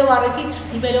օգտվելով առիթից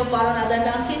դիմելով պարոն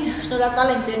Ադամյանցին,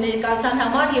 շնորհակալ եմ ձեր ներկայության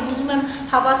համար եւ ուզում եմ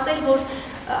հավաստել, որ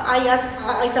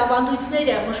այս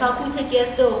ավանդույթները, մշակույթը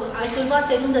կերտող, այսօրվա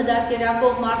սերունդը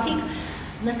դաստիարակող մարդիկ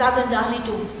նստած են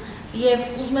դահլիճում եւ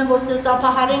ուզում եմ, որ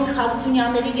ծափահարենք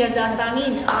Հարությունյանների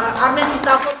գերդաստանին, Արմեն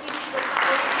Մստաֆովի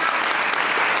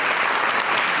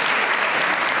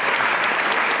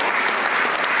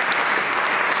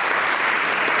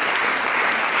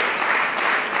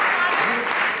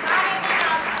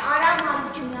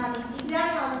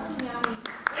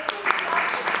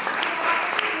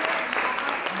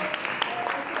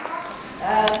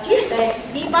Ճիշտ է,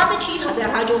 մի բանը չի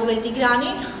հաջողվել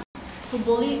Տիգրանին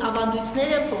ֆուտբոլի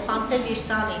ավանդույթները փոխանցել իր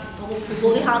սանին,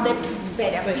 ֆուտբոլի հանդեպ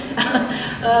սերը,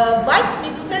 բայց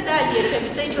միգուցե դա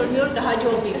երբևիցե ինչ-որ մի օր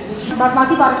կհաջողվի։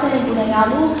 Բազմաթիվ առիթներ ենք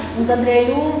ունենալու,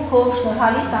 ընկտրելու քո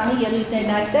շնորհալի սանի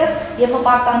ելույթներն այստեղ եւ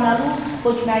հպարտանալու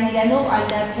ոչ միայն իրենով, այլ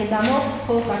նաեւ քեզանով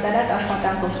քո կատարած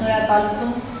աշխատանքով։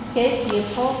 Շնորհակալություն քեզ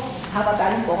եւ քո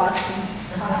հավատարիմ կողակցին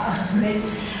մեր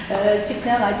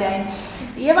ճգնաղաջային։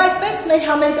 Եվ այսպես մեր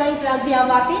համերգային ծրագրի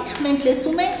ավարտին մենք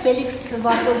լսում ենք Ֆելիքս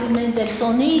Վարտոզի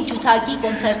Մենդելսոնի ջութակի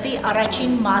կոնցերտի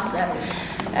առաջին մասը։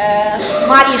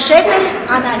 Marie Scheffell,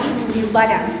 Անահիտ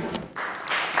Դիլբարյան։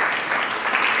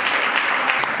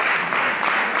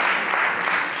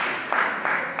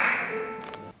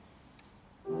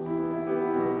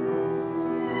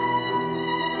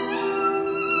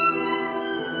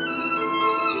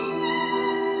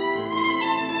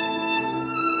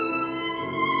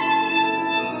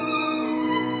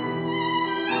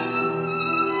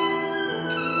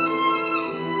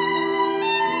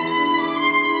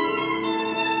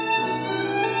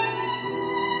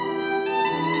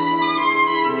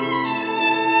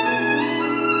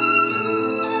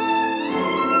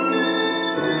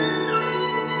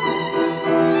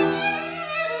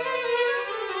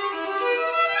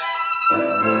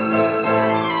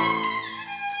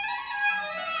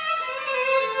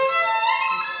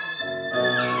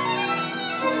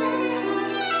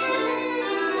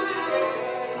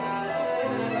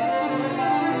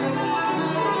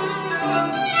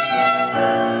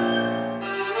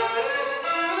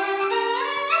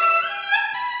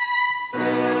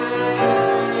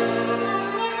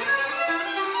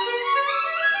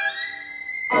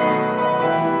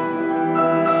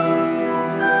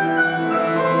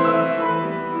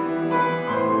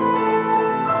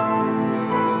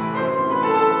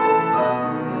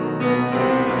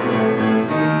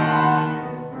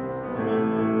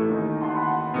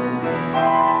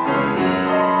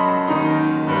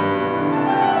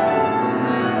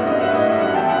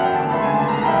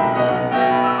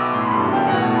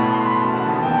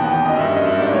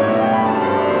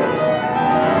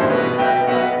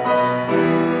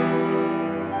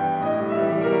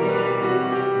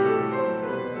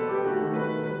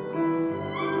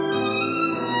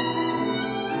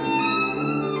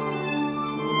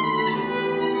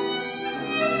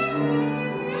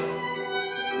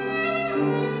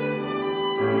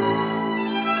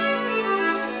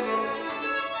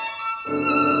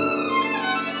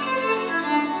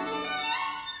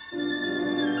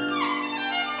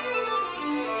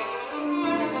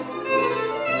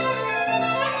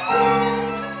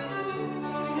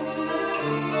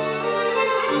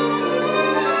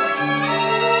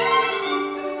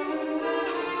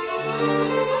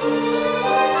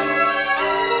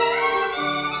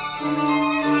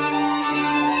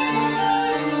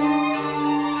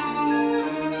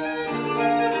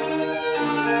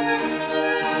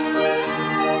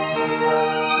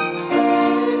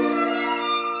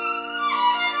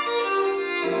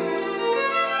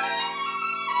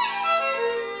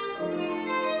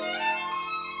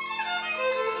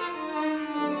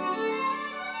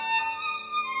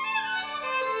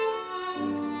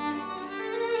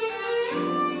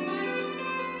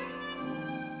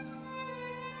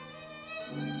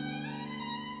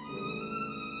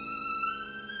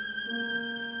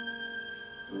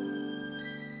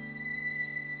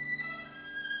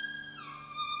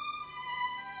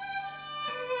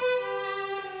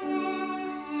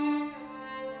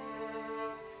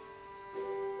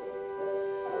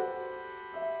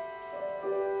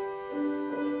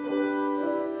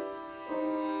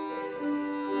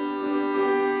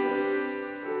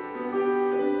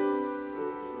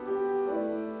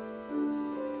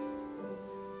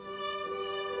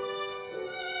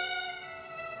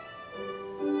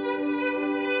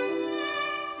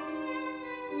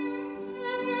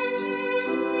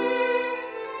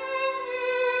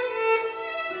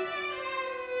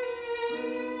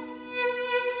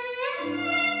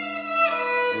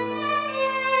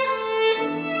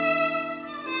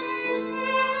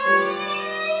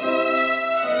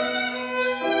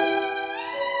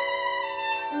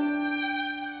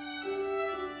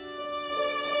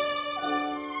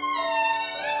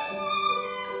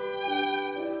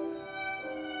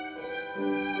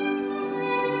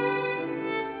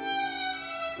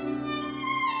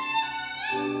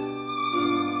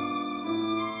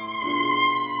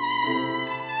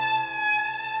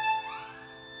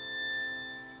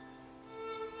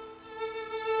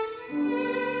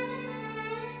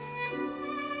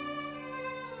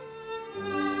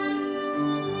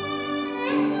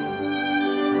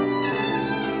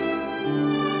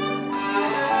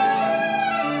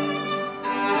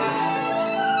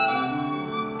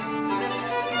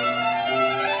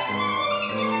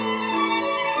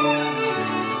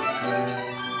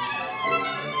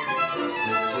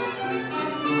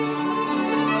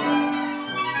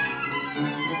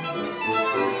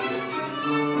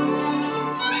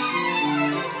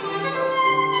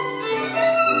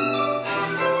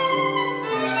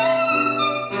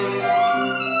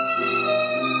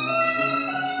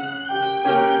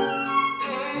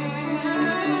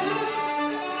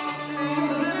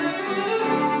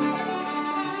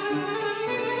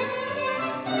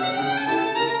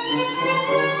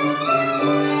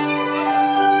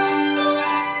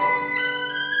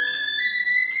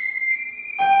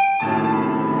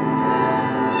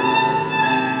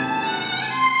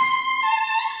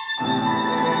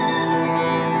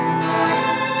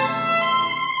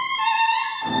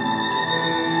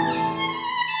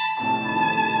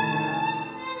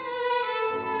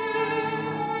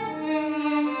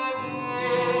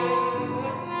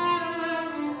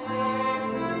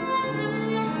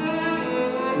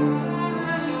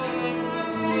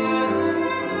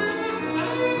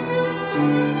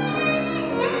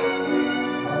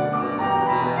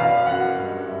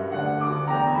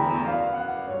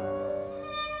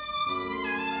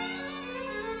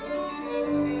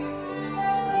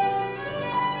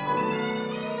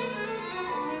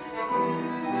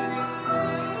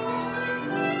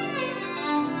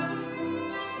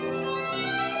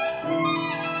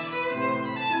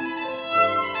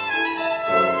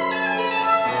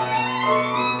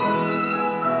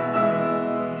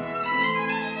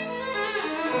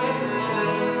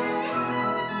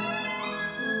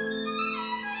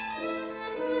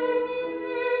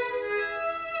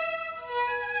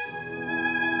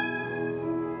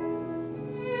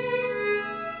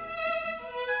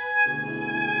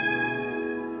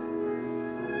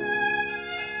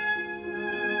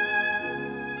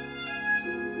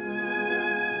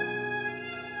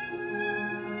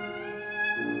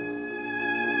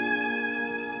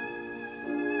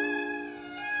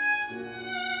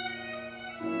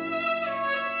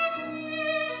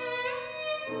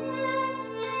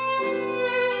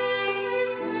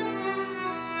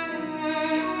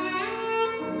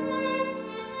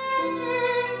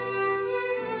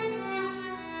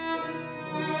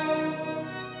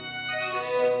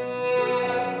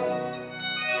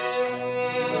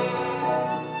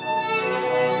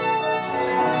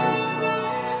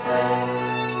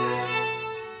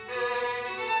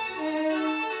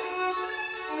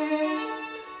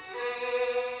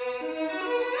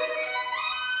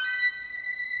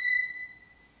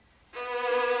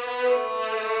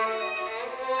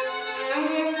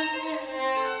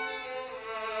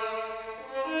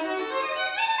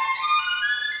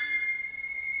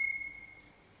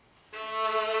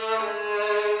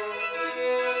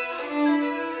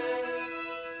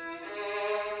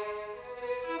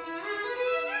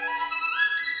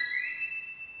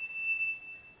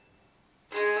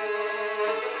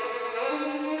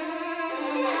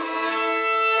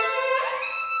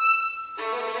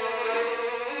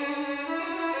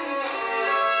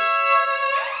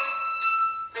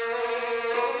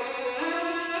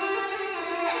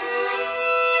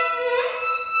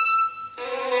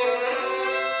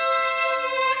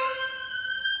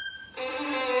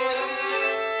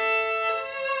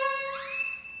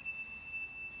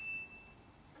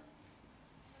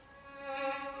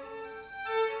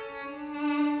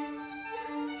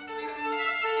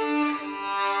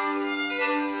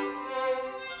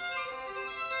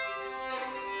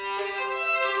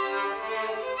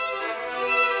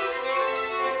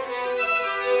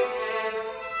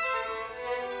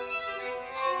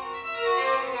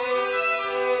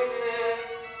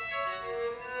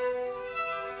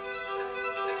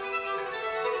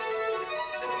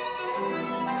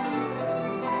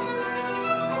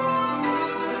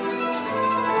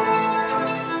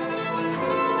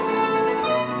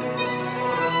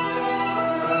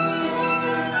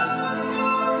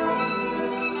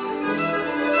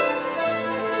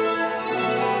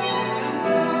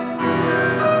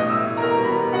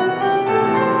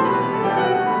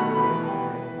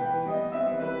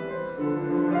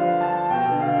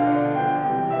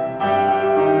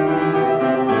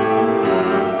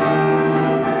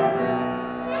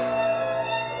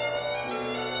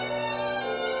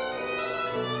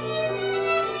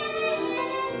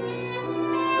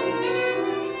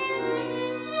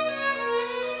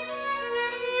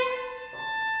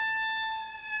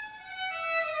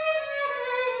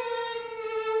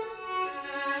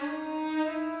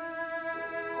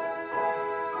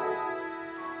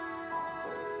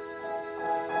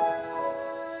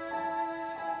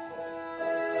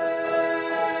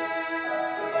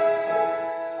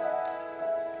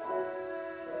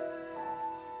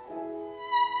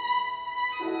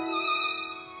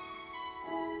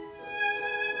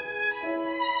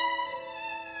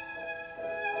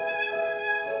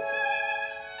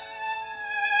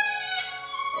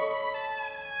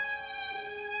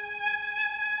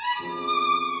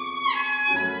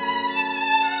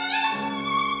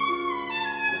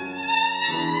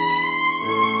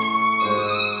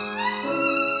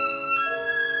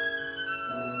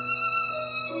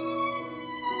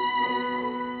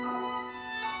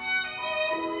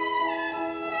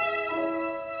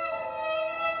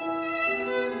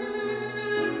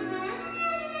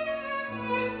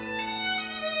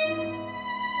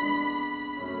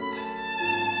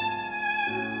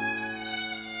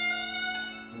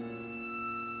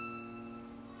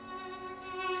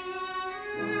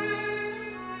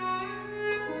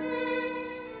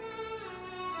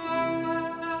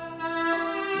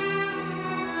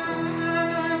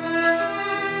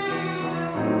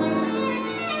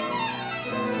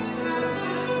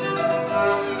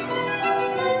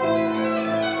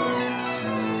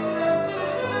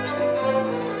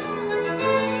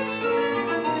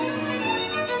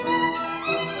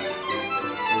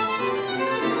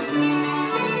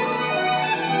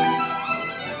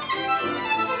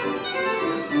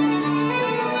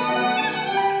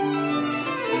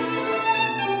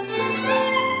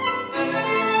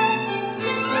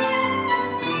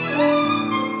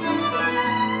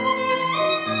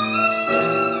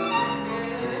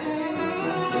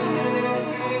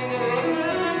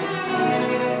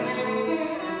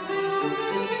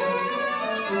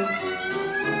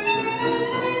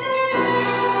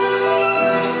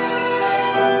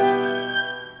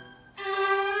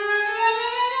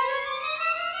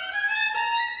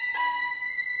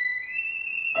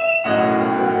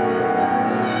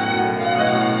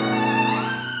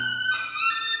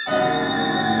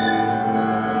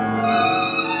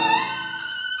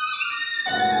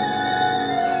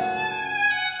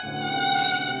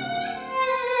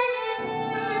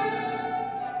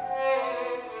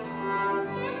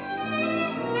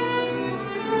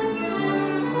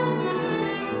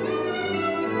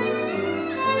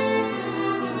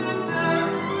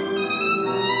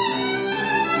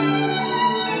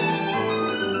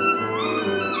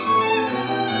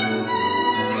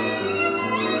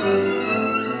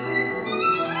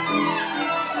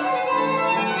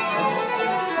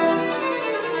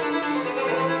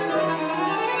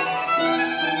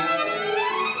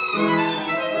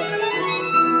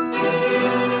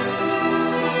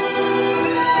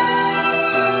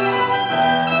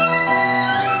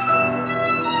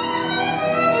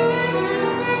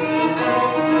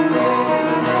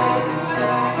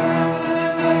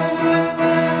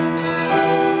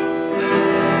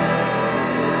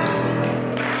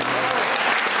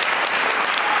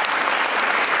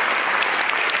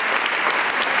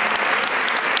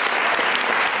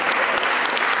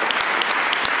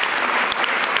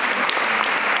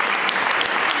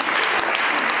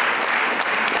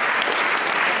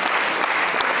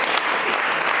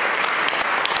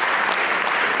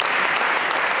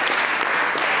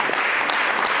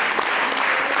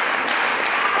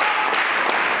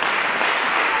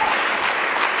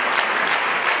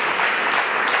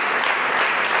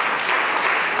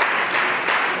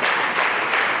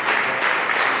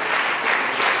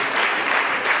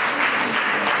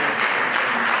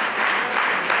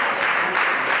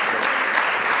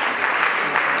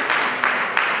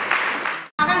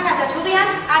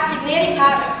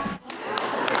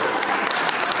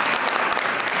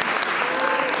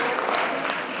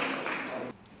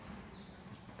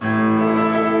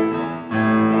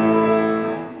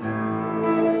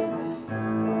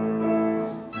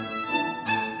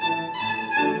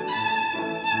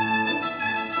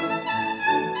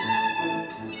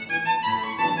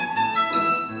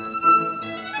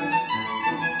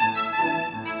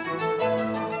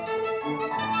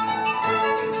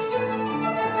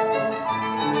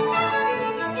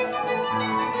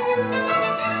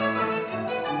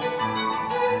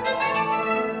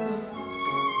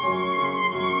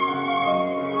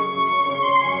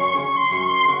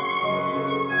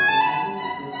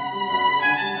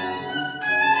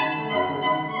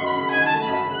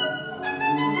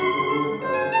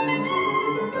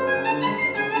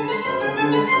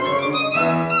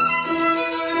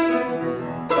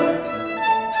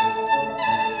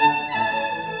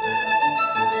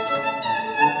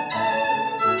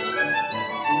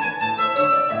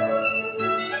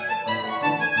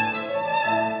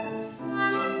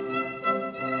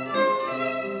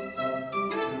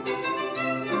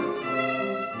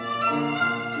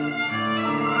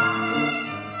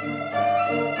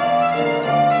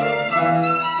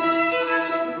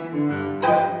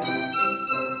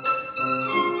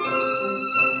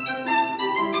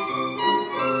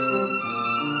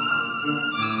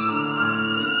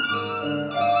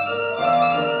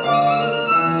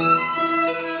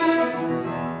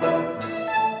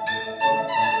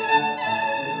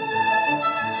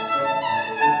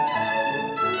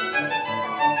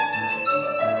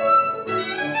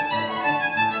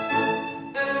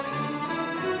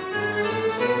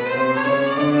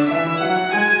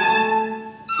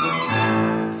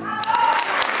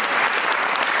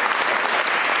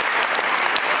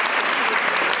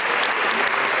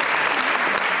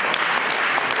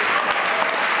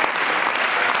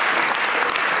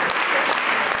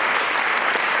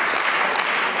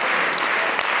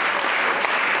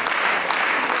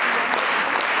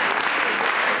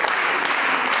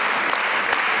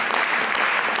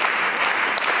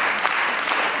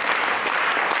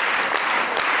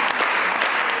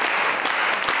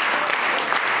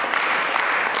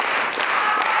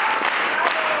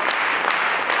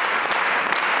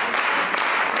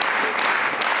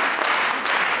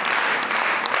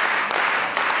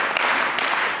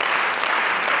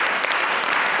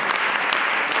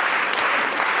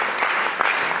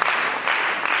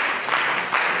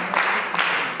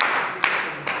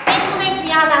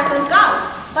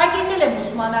 բայց ես էլ եմ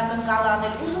ուզում անակնկալ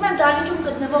անել, ուզում եմ դահլիճում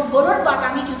գտնվող բոլոր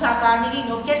պատանի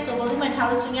ջութակարներին, ովքեր սովորում են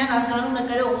Հարությունյան ազգանունը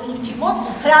կրող ուսուցչի մոտ,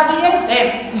 հրավիրել բեմ։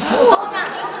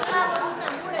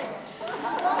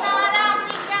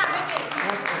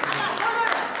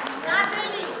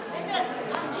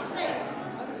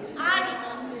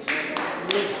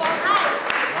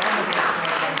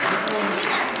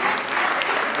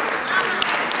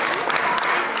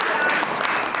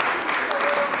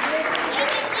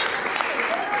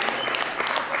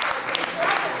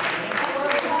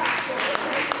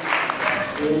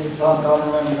 Ես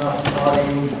ցանկանում եմ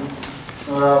նախարարին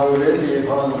շնորհավորել և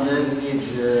հանձնել իր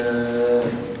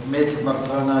մեծ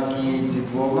մրցանակի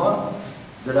դիտվոմը,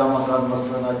 դրամական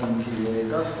մրցանակ ինքը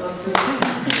 3 ստացել։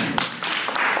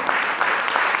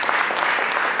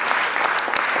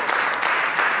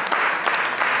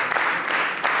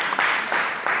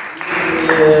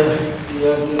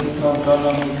 Եվ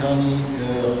ցանկանում մի քանի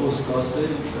խոսք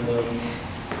ասել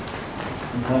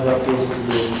ընդհանրապես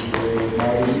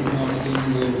Մարիի մասին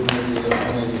և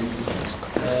երեխաների։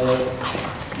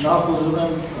 Նախ ուզում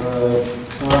եմ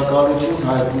շնորհակալություն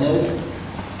հայտնել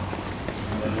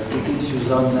տիկին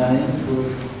Սյուզաննային, որ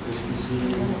այսպիսի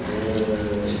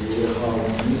երեխա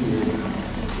ունի և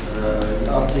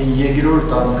արդեն երկրորդ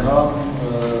անգամ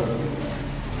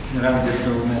նրանք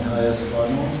գտնվում են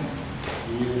Հայաստանում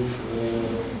և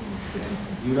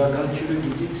յուրաքանչյուրը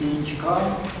գիտի, թե ինչքան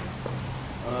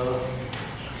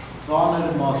ծանր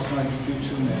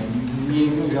մասնագիտություն է,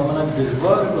 միևնույն ժամանակ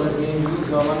դժվար, բայց միևնույն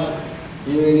ժամանակ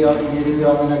երևի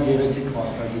ամենագեղեցիկ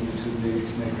մասնագիտություններից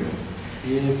մեկը։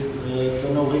 Եվ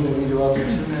ծնողի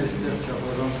նվիրվածությունը այստեղ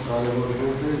չափազանց կարևոր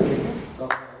գործ է։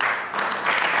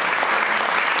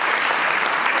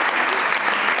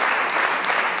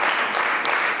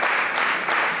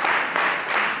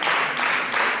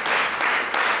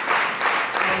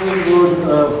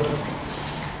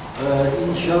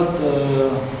 Ինչ շատ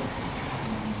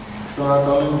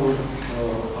շնորհակալ եմ, որ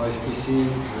այսպիսի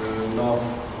լավ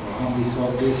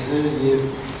հանդիսատես է և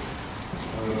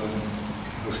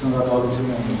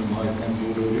շնորհակալություն եմ ուզում հայտնել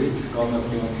բոլորից,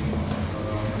 Կամերտոն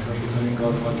մշակութային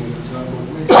կազմակերպության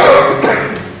կողմից։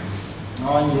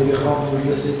 Այն երեխան, որ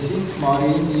լսեցինք,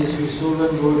 Մարիին ես հույսով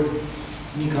եմ, որ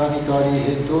մի քանի տարի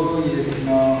հետո, երբ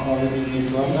նա ավելի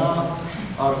մեծանա,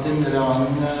 արդեն նրա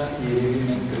անունը երևի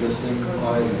մենք կլսենք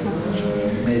այլ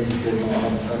մեծ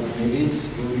դեմահատկացներից,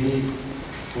 որի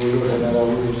բոլոր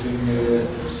հնարավորությունները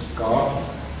կա,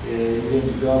 իրենց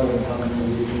գալ ընդհանրապես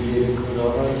 3 օր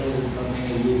առաջ,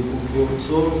 ընդհանրապես 2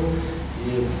 գործով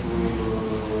և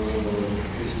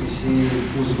այսպիսի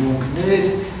ուզմունքներ,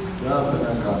 դա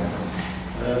բնական է։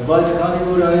 Բայց քանի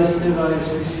որ այստեղ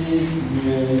այսպիսի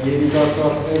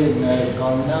երիտասարդներ են նաև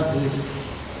կանգնած, ես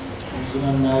ուզում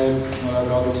եմ նաև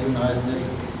շնորհակալություն հայտնել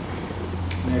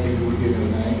Մերի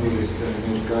Գուրգենովնային, որ այստեղ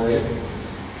ներկա է,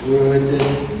 որովհետև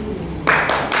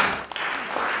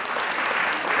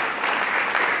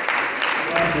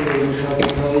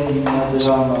մշակութային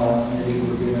հիմնադրամը Մերի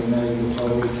Գուրգենովնայի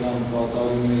գլխավորությամբ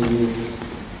կատարում է և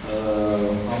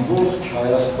ամբողջ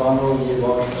Հայաստանով և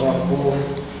Արցախով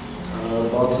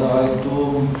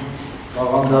բացահայտում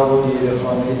տաղանդավոր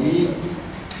երեխաների,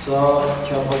 սա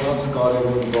չափազանց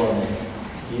կարևոր բան է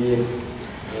և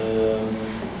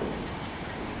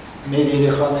մեր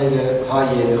երեխաները, հայ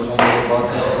երեխաները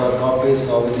բացահայտակապես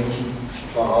ավելի քիչ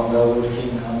տաղանդավոր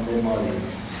են, քան թե Մարին։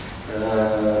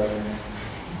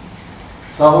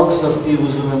 Ցավոք սրտի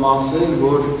ուզում եմ ասել,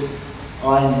 որ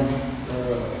այն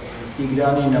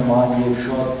Տիգրանի նման և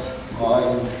շատ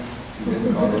այլ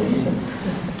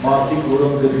մարդիկ,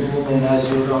 որոնք գտնվում են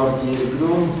այսօր արդ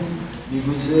երկրում,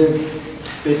 միգուցե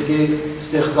պետք է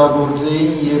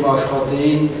ստեղծագործեին և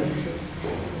աշխատեին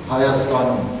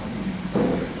Հայաստանում։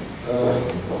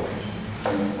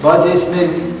 Բայց ես մեր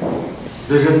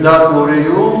դժնդակ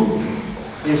օրերում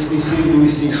այսպիսի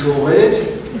լույսի շողեր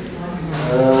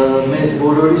մեզ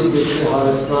բոլորիս պետք է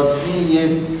հարստացնի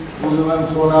և ուզում եմ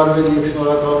խոնարհվել և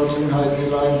շնորհակալություն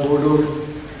հայտնել այն բոլոր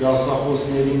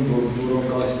դասախոսներին, որոնք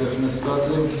այստեղ նստած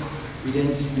են,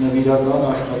 իրենց նվիրական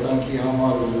աշխատանքի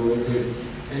համար, որովհետև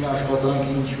այն աշխատանքը,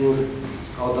 ինչ որ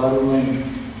կատարում են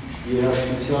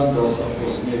երաժշտության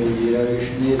դասախոսները,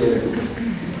 երաժիշտները,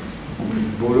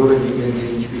 բոլորը գիտեն թե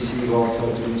ինչպիսի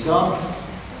վարձատրությամբ,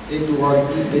 այդ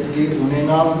ուղղակի պետք է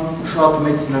ունենալ շատ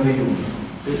մեծ նվիրում,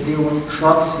 պետք է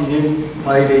շատ սիրել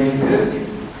հայրենիքը,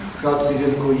 շատ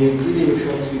սիրել քո երկիրը և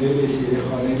շատ սիրել այս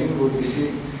երեխաներին, որպեսզի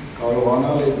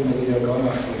կարողանալ այդ նվիրական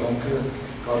աշխատանքը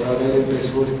կատարել, այնպես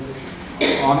որ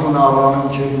անուն ավանում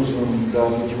չեմ ուզում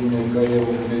դահլիճում ներկա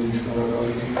եղողներին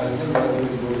շնորհակալություն հայտնել,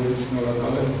 բայց բոլորին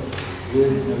շնորհակալ եմ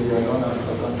ձեր նվիրական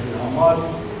աշխատանքի համար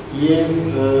և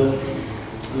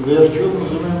վերջում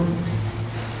ուզում եմ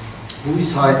հույս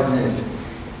հայտնել,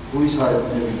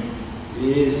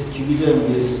 ես չգիտեմ,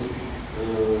 ես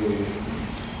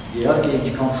իհարկե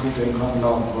ինչքան շուտ այնքան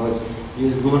լավ, բայց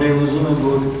ես գոնե ուզում եմ,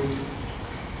 որ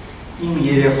իմ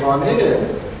երեխաները,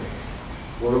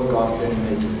 որոնք արդեն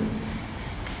մեծ են,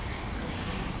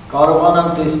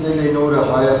 կարողանան տեսնել այն օրը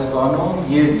Հայաստանում,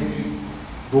 երբ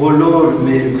բոլոր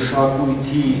մեր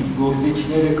մշակույթի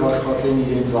գործիչները կաշխատեն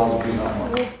իրենց ազգի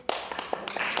համար։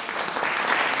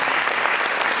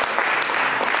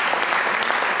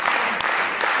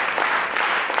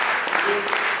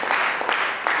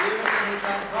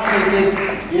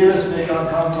 Եվս մեկ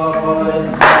անգամ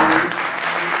թարգմանել